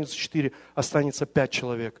 останется 4, останется 5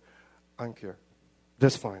 человек. I don't care.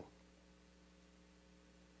 That's fine.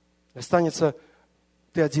 Останется,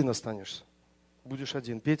 ты один останешься. Будешь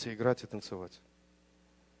один петь, играть и танцевать.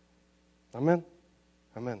 Амен?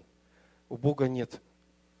 Амен. У Бога нет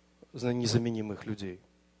незаменимых людей.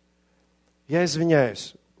 Я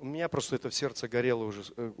извиняюсь. У меня просто это в сердце горело уже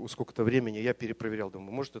сколько-то времени. Я перепроверял,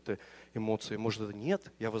 думаю, может это эмоции, может это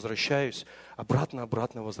нет. Я возвращаюсь, обратно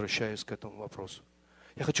возвращаюсь к этому вопросу.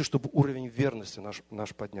 Я хочу, чтобы уровень верности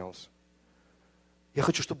наш поднялся. Я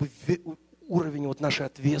хочу, чтобы уровень нашей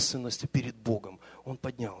ответственности перед Богом, он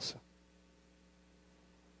поднялся.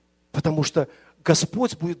 Потому что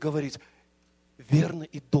Господь будет говорить, верный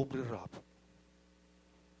и добрый раб.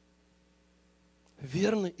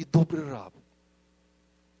 Верный и добрый раб.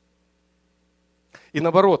 И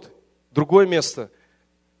наоборот, другое место,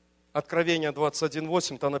 Откровение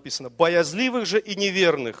 21:8, там написано, боязливых же и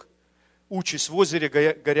неверных участь в озере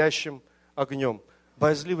горящим огнем.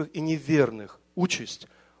 Боязливых и неверных участь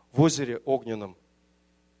в озере огненном,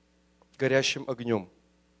 горящим огнем.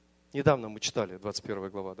 Недавно мы читали, 21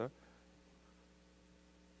 глава, да?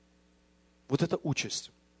 Вот это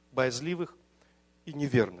участь боязливых и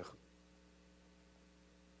неверных.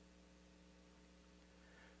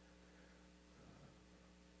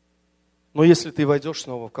 Но если ты войдешь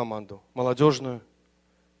снова в команду молодежную,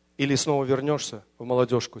 или снова вернешься в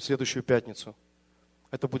молодежку в следующую пятницу,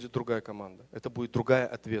 это будет другая команда, это будет другая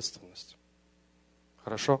ответственность.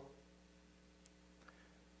 Хорошо?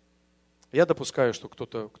 Я допускаю, что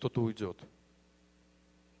кто-то уйдет.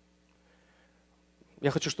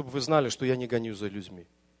 Я хочу, чтобы вы знали, что я не гоню за людьми.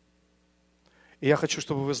 И я хочу,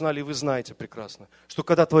 чтобы вы знали, и вы знаете прекрасно, что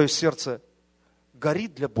когда твое сердце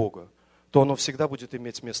горит для Бога, то оно всегда будет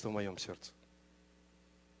иметь место в моем сердце.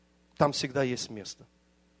 Там всегда есть место.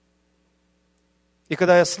 И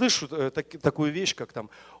когда я слышу такую вещь, как там,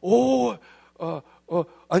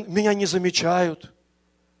 меня не замечают.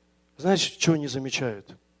 Знаете, чего не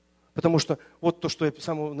замечают? Потому что вот то, что я с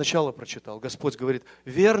самого начала прочитал. Господь говорит,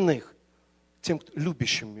 верных, тем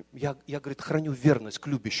любящим, я говорит, храню верность к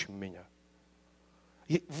любящим меня.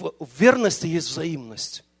 И в верности есть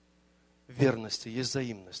взаимность. В верности есть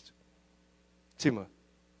взаимность. Тима,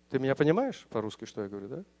 Ты меня понимаешь по-русски, что я говорю,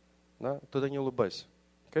 да? Да? Тогда не улыбайся.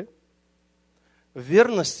 Okay? В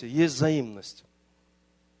верности есть взаимность.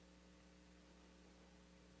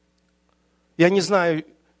 Я не знаю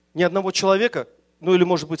ни одного человека, ну или,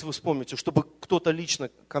 может быть, вы вспомните, чтобы кто-то лично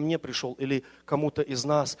ко мне пришел или кому-то из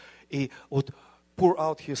нас и вот pour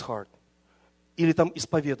out his heart, или там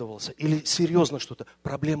исповедовался, или серьезно что-то.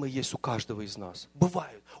 Проблемы есть у каждого из нас.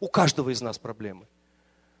 Бывают. У каждого из нас проблемы.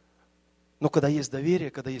 Но когда есть доверие,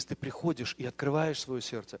 когда есть ты приходишь и открываешь свое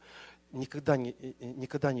сердце, никогда не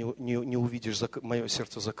увидишь мое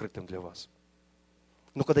сердце закрытым для вас.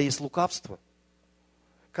 Но когда есть лукавство,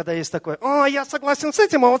 когда есть такое, я согласен с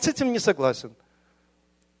этим, а вот с этим не согласен.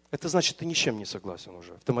 Это значит, ты ни с чем не согласен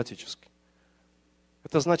уже автоматически.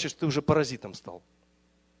 Это значит, что ты уже паразитом стал.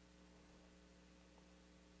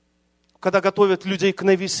 Когда готовят людей к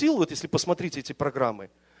Navy SEAL, вот если посмотрите эти программы,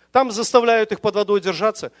 там заставляют их под водой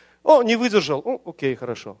держаться. Не выдержал. Окей,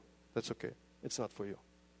 хорошо. That's okay. It's not for you.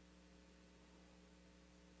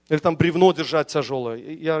 Или там бревно держать тяжелое.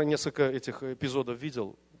 Я несколько этих эпизодов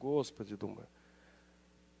видел. Господи, думаю.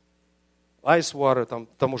 Ice water,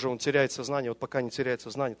 там уже он теряет сознание. Вот пока не теряет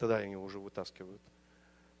сознание, тогда они его уже вытаскивают.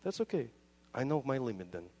 That's okay. I know my limit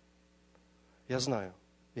then. Я знаю,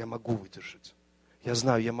 я могу выдержать. Я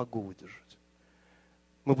знаю, я могу выдержать.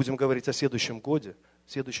 Мы будем говорить о следующем годе.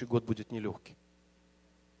 Следующий год будет нелегкий.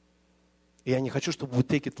 И я не хочу, чтобы вы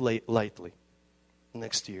take it lightly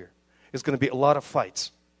next year. It's going to be a lot of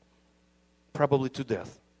fights. Probably to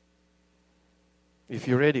death. If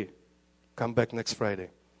you're ready, come back next Friday.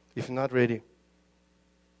 If you're not ready,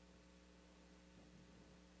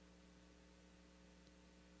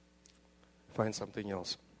 find something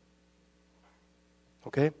else.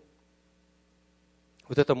 Okay?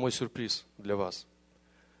 Вот это мой сюрприз для вас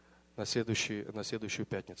на следующую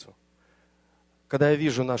пятницу. Когда я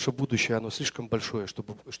вижу наше будущее, оно слишком большое,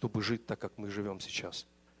 чтобы жить так, как мы живем сейчас.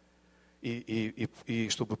 И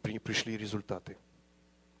чтобы пришли результаты.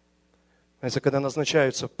 Знаете, когда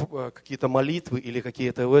назначаются какие-то молитвы или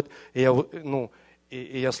какие-то и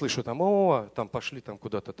я слышу там пошли там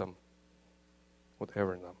куда-то там,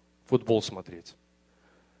 whatever нам, футбол смотреть.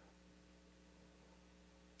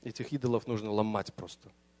 Этих идолов нужно ломать просто,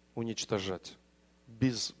 уничтожать,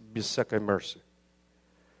 без всякой mercy.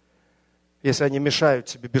 Если они мешают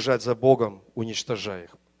тебе бежать за Богом, уничтожай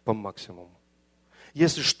их по максимуму.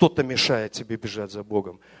 Если что-то мешает тебе бежать за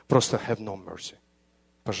Богом, просто have no mercy.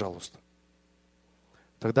 Пожалуйста.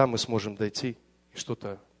 Тогда мы сможем дойти и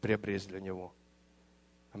что-то приобрести для Него.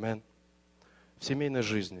 Аминь. В семейной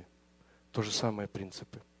жизни то же самое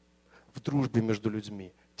принципы. В дружбе между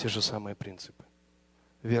людьми те же самые принципы.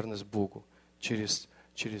 Верность Богу через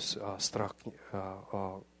страх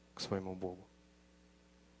к своему Богу.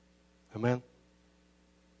 Аминь.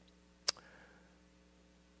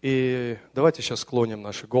 И давайте сейчас склоним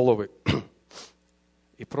наши головы.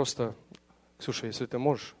 И просто, Ксюша, если ты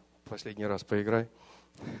можешь, последний раз поиграй.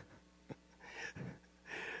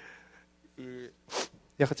 И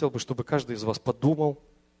я хотел бы, чтобы каждый из вас подумал.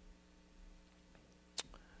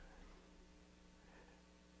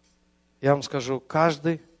 Я вам скажу,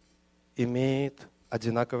 каждый имеет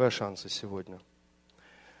одинаковые шансы сегодня.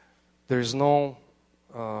 There is no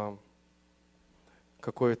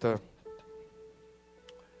какой-то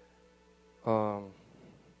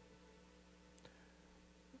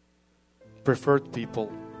preferred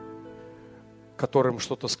people, которым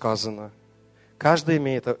что-то сказано. Каждый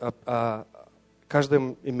имеет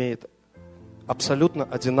абсолютно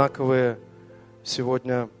одинаковые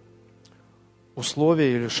сегодня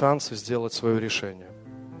условия или шансы сделать свое решение.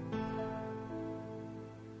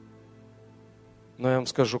 Но я вам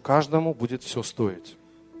скажу, каждому будет все стоить.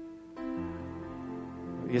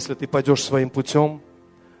 Если ты пойдешь своим путем,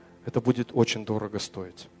 это будет очень дорого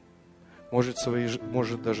стоить.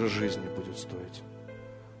 Может даже жизни будет стоить.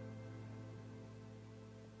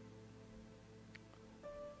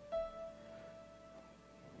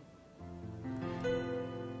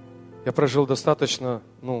 Я прожил достаточно,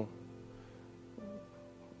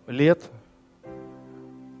 лет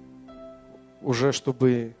уже,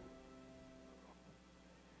 чтобы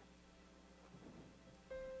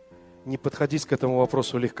не подходить к этому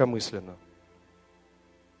вопросу легкомысленно.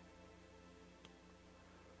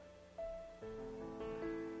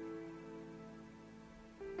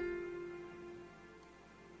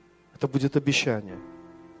 Это будет обещание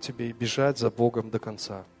тебе бежать за Богом до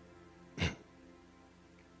конца.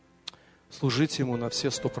 Служить Ему на все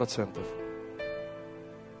 100%.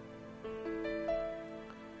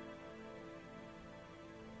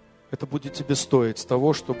 Это будет тебе стоить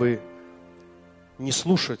того, чтобы не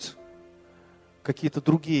слушать какие-то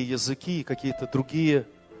другие языки, какие-то другие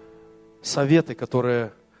советы,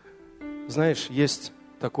 которые, знаешь, есть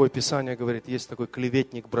такое Писание говорит, есть такой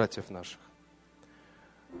клеветник братьев наших,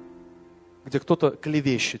 где кто-то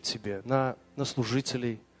клевещет тебе на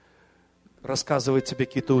служителей, рассказывает тебе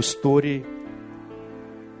какие-то истории,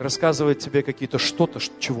 рассказывает тебе какие-то что-то,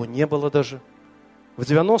 чего не было даже. В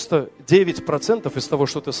 99% из того,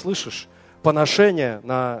 что ты слышишь, поношение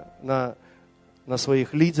на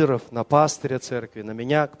своих лидеров, на пастыря церкви, на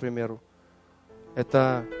меня, к примеру,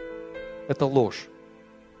 это ложь.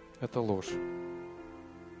 Это ложь.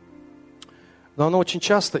 Но оно очень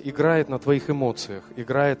часто играет на твоих эмоциях,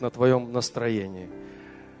 играет на твоем настроении,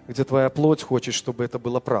 где твоя плоть хочет, чтобы это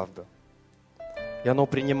была правда. И оно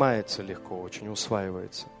принимается легко, очень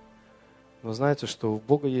усваивается. Но знаете, что у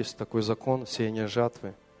Бога есть такой закон сеяния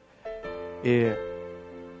жатвы. И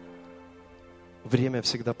время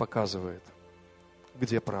всегда показывает,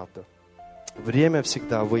 где правда. Время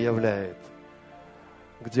всегда выявляет,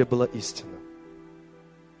 где была истина.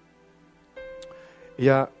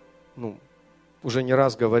 Я уже не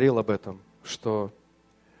раз говорил об этом, что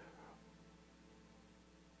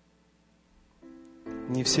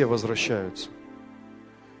не все возвращаются.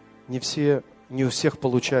 Не у всех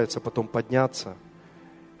получается потом подняться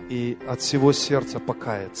и от всего сердца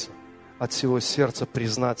покаяться, от всего сердца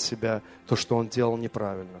признать себя, то, что он делал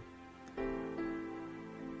неправильно.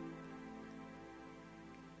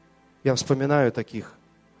 Я вспоминаю таких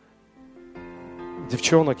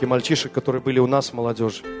девчонок и мальчишек, которые были у нас в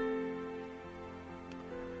молодежи,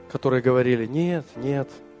 которые говорили: нет,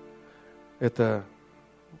 это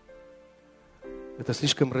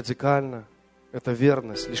слишком радикально, это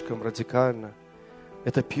верность слишком радикально,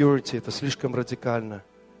 это purity, это слишком радикально,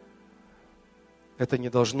 это не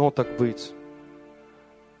должно так быть.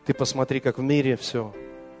 Ты посмотри, как в мире все,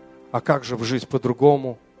 а как же жить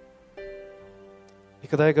по-другому? И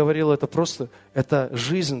когда я говорил, это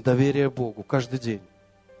жизнь доверия Богу каждый день.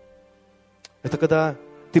 Это когда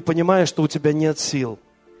ты понимаешь, что у тебя нет сил,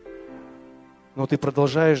 но ты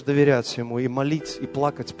продолжаешь доверять Ему и молить, и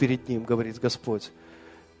плакать перед Ним, говорить: Господь,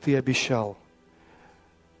 Ты обещал,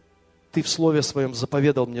 Ты в Слове Своем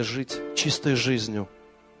заповедал мне жить чистой жизнью.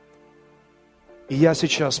 И я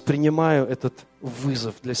сейчас принимаю этот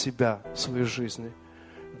вызов для себя в своей жизни.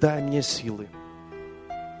 Дай мне силы.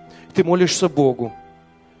 Ты молишься Богу.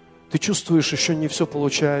 Ты чувствуешь, еще не все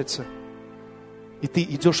получается. И ты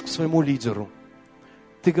идешь к своему лидеру.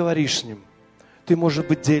 Ты говоришь с ним. Ты, может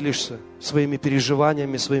быть, делишься своими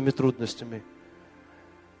переживаниями, своими трудностями.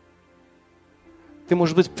 Ты,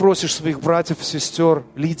 может быть, просишь своих братьев, сестер,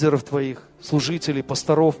 лидеров твоих, служителей,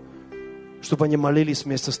 пасторов, чтобы они молились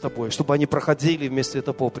вместе с тобой, чтобы они проходили вместе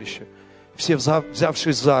это поприще. Все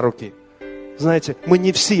взявшись за руки. Знаете, мы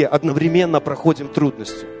не все одновременно проходим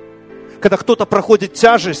трудности. Когда кто-то проходит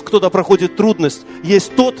тяжесть, кто-то проходит трудность,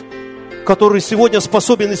 есть тот, который сегодня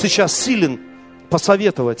способен и сейчас силен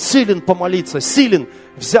посоветовать, силен помолиться, силен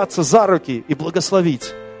взяться за руки и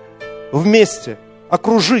благословить. Вместе,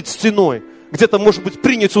 окружить стеной, где-то, может быть,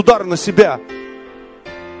 принять удар на себя,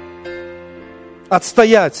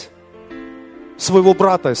 отстоять своего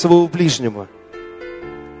брата, своего ближнего.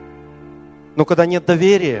 Но когда нет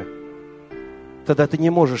доверия, тогда ты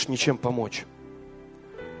не можешь ничем помочь.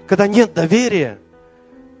 Когда нет доверия,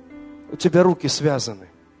 у тебя руки связаны.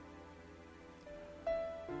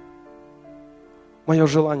 Мое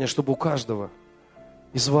желание, чтобы у каждого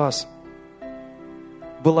из вас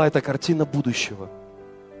была эта картина будущего,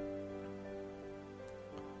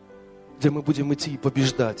 где мы будем идти и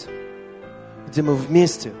побеждать, где мы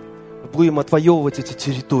вместе будем отвоевывать эти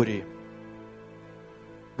территории,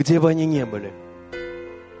 где бы они ни были.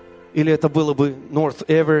 Или это было бы North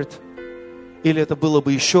Everett, или это было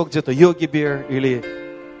бы еще где-то Yogi Bear, или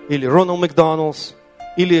Ronald McDonald's,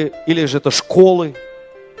 или же это школы,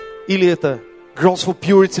 или это Girls for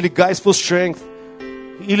Purity, или Guys for Strength,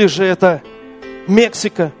 или же это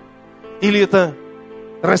Мексика, или это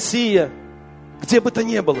Россия, где бы то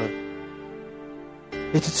ни было.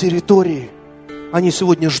 Эти территории, они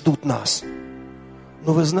сегодня ждут нас.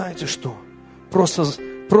 Но вы знаете что?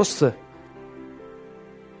 Просто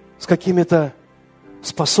с какими-то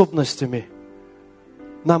способностями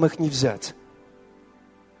нам их не взять.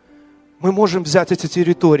 Мы можем взять эти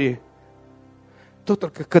территории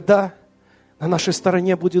только когда на нашей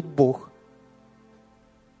стороне будет Бог.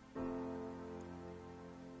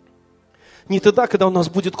 Не тогда, когда у нас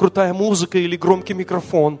будет крутая музыка или громкий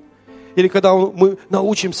микрофон, или когда мы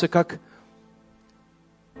научимся, как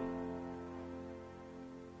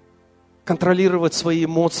контролировать свои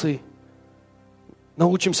эмоции,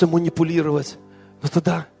 научимся манипулировать. Но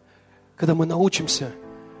тогда, когда мы научимся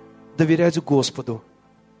доверять Господу,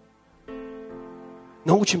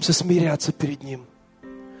 Научимся смиряться перед Ним.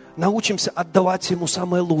 Научимся отдавать Ему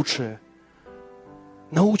самое лучшее.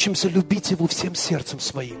 Научимся любить Его всем сердцем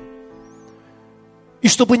своим. И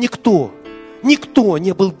чтобы никто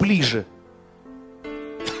не был ближе.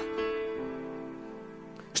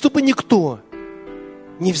 Чтобы никто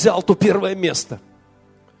не взял то первое место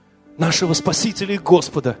нашего Спасителя и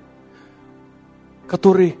Господа,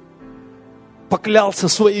 который поклялся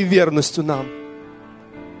своей верностью нам.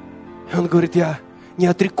 И Он говорит: я не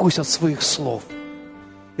отрекусь от своих слов.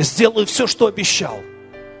 Я сделаю все, что обещал.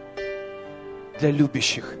 Для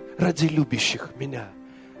любящих, ради любящих меня,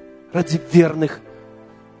 ради верных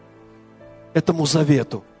этому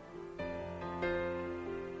завету.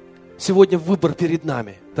 Сегодня выбор перед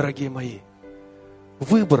нами, дорогие мои.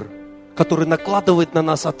 Выбор, который накладывает на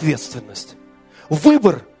нас ответственность.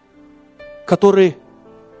 Выбор, который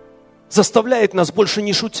заставляет нас больше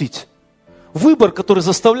не шутить. Выбор, который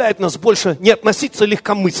заставляет нас больше не относиться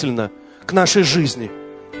легкомысленно к нашей жизни.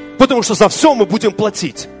 Потому что за все мы будем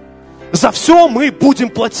платить. За все мы будем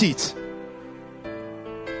платить.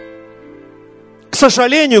 К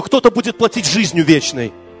сожалению, кто-то будет платить жизнью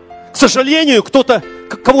вечной. К сожалению,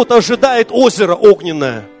 кого-то ожидает озеро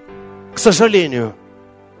огненное. К сожалению.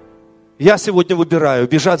 Я сегодня выбираю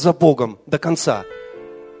бежать за Богом до конца,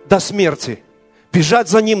 до смерти. Бежать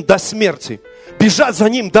за Ним до смерти. Бежать за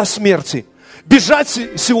Ним до смерти. Бежать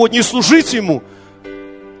сегодня и служить Ему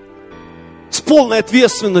с полной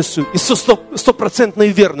ответственностью и со стопроцентной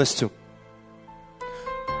верностью.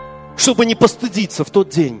 Чтобы не постыдиться в тот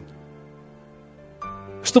день.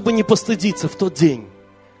 Чтобы не постыдиться в тот день,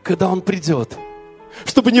 когда Он придет.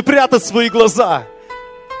 Чтобы не прятать свои глаза.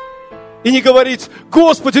 И не говорить: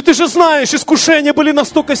 Господи, Ты же знаешь, искушения были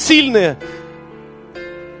настолько сильные.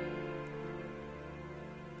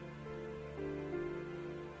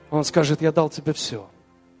 Он скажет: я дал тебе все.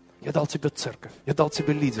 Я дал тебе церковь, я дал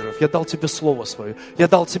тебе лидеров, я дал тебе слово свое, я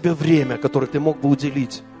дал тебе время, которое ты мог бы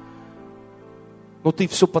уделить. Но ты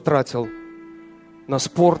все потратил на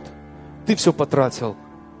спорт, ты все потратил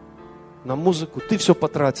на музыку, ты все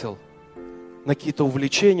потратил на какие-то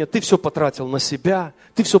увлечения, ты все потратил на себя,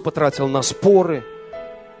 ты все потратил на споры,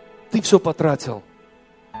 ты все потратил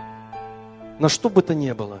на что бы то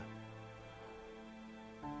ни было.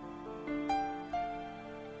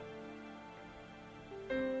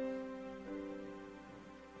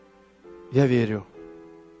 Я верю,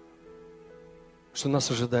 что нас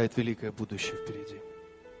ожидает великое будущее впереди.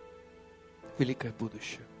 Великое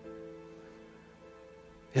будущее.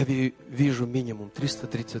 Я вижу минимум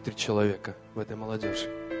 333 человека в этой молодежи.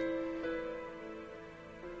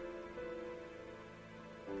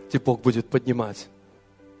 Где Бог будет поднимать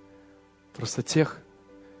просто тех,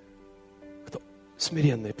 кто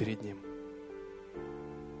смиренный перед Ним.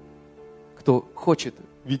 Кто хочет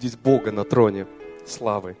видеть Бога на троне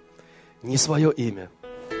славы. Не свое имя.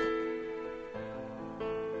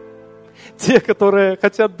 Те, которые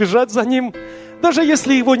хотят бежать за Ним, даже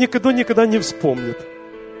если Его никогда не вспомнят.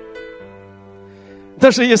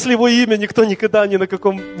 Даже если Его имя никто никогда ни на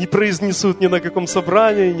каком не произнесут, ни на каком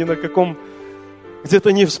собрании, ни на каком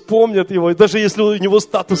где-то не вспомнят Его, и даже если у Него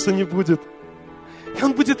статуса не будет. И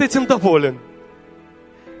Он будет этим доволен.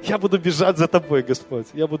 Я буду бежать за Тобой, Господь.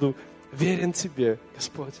 Я буду верен Тебе,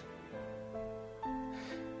 Господь.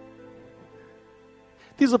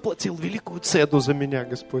 Ты заплатил великую цену за меня,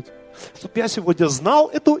 Господь. Чтобы я сегодня знал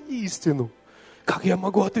эту истину. Как я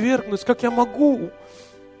могу отвергнуть, как я могу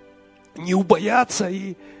не убояться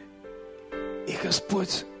и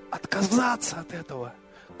Господь, отказаться от этого.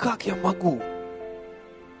 Как я могу?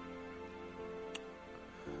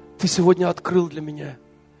 Ты сегодня открыл для меня,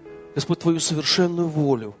 Господь, Твою совершенную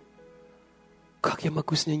волю. Как я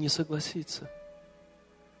могу с ней не согласиться?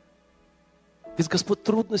 Ведь, Господь,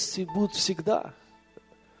 трудности будут всегда.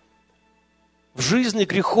 В жизни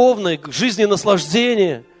греховной, в жизни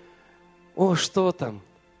наслаждения. О, что там?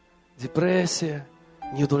 Депрессия,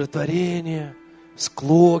 неудовлетворение,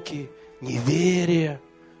 склоки, неверие,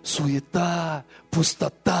 суета,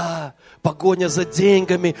 пустота, погоня за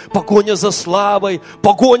деньгами, погоня за славой,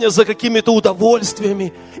 погоня за какими-то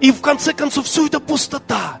удовольствиями. И в конце концов все это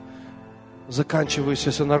пустота,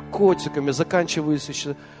 заканчивающаяся наркотиками,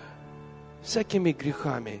 заканчивающаяся всякими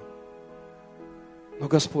грехами. Но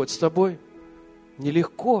Господь с тобой.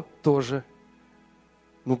 Нелегко тоже,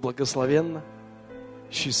 но благословенно,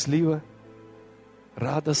 счастливо,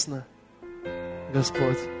 радостно,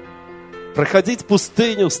 Господь. Проходить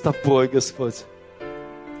пустыню с Тобой, Господь.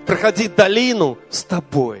 Проходить долину с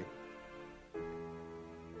Тобой.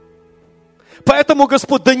 Поэтому,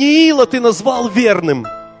 Господь, Даниила Ты назвал верным.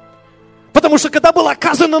 Потому что когда было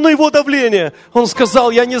оказано на его давление, он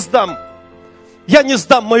сказал: я не сдам. Я не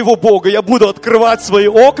сдам моего Бога, я буду открывать свои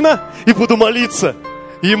окна и буду молиться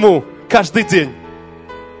Ему каждый день.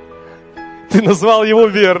 Ты назвал Его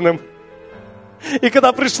верным. И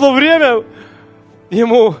когда пришло время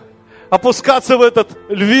ему опускаться в этот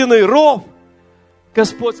львиный ров,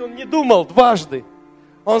 Господь, Он не думал дважды.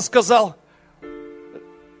 Он сказал,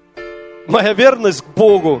 моя верность к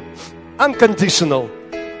Богу unconditional.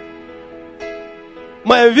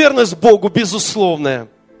 Моя верность Богу безусловная.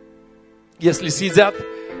 Если съедят,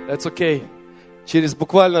 that's okay. Через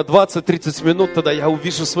буквально 20-30 минут тогда я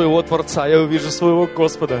увижу своего Творца, я увижу своего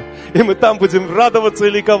Господа. И мы там будем радоваться и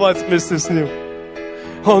ликовать вместе с Ним.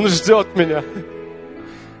 Он ждет меня.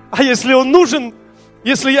 А если Он нужен,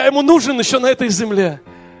 если я Ему нужен еще на этой земле,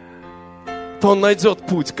 то Он найдет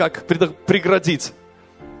путь, как преградить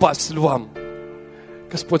пасть львам.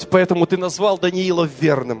 Господь, поэтому Ты назвал Даниила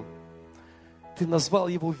верным. Ты назвал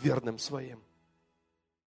его верным своим.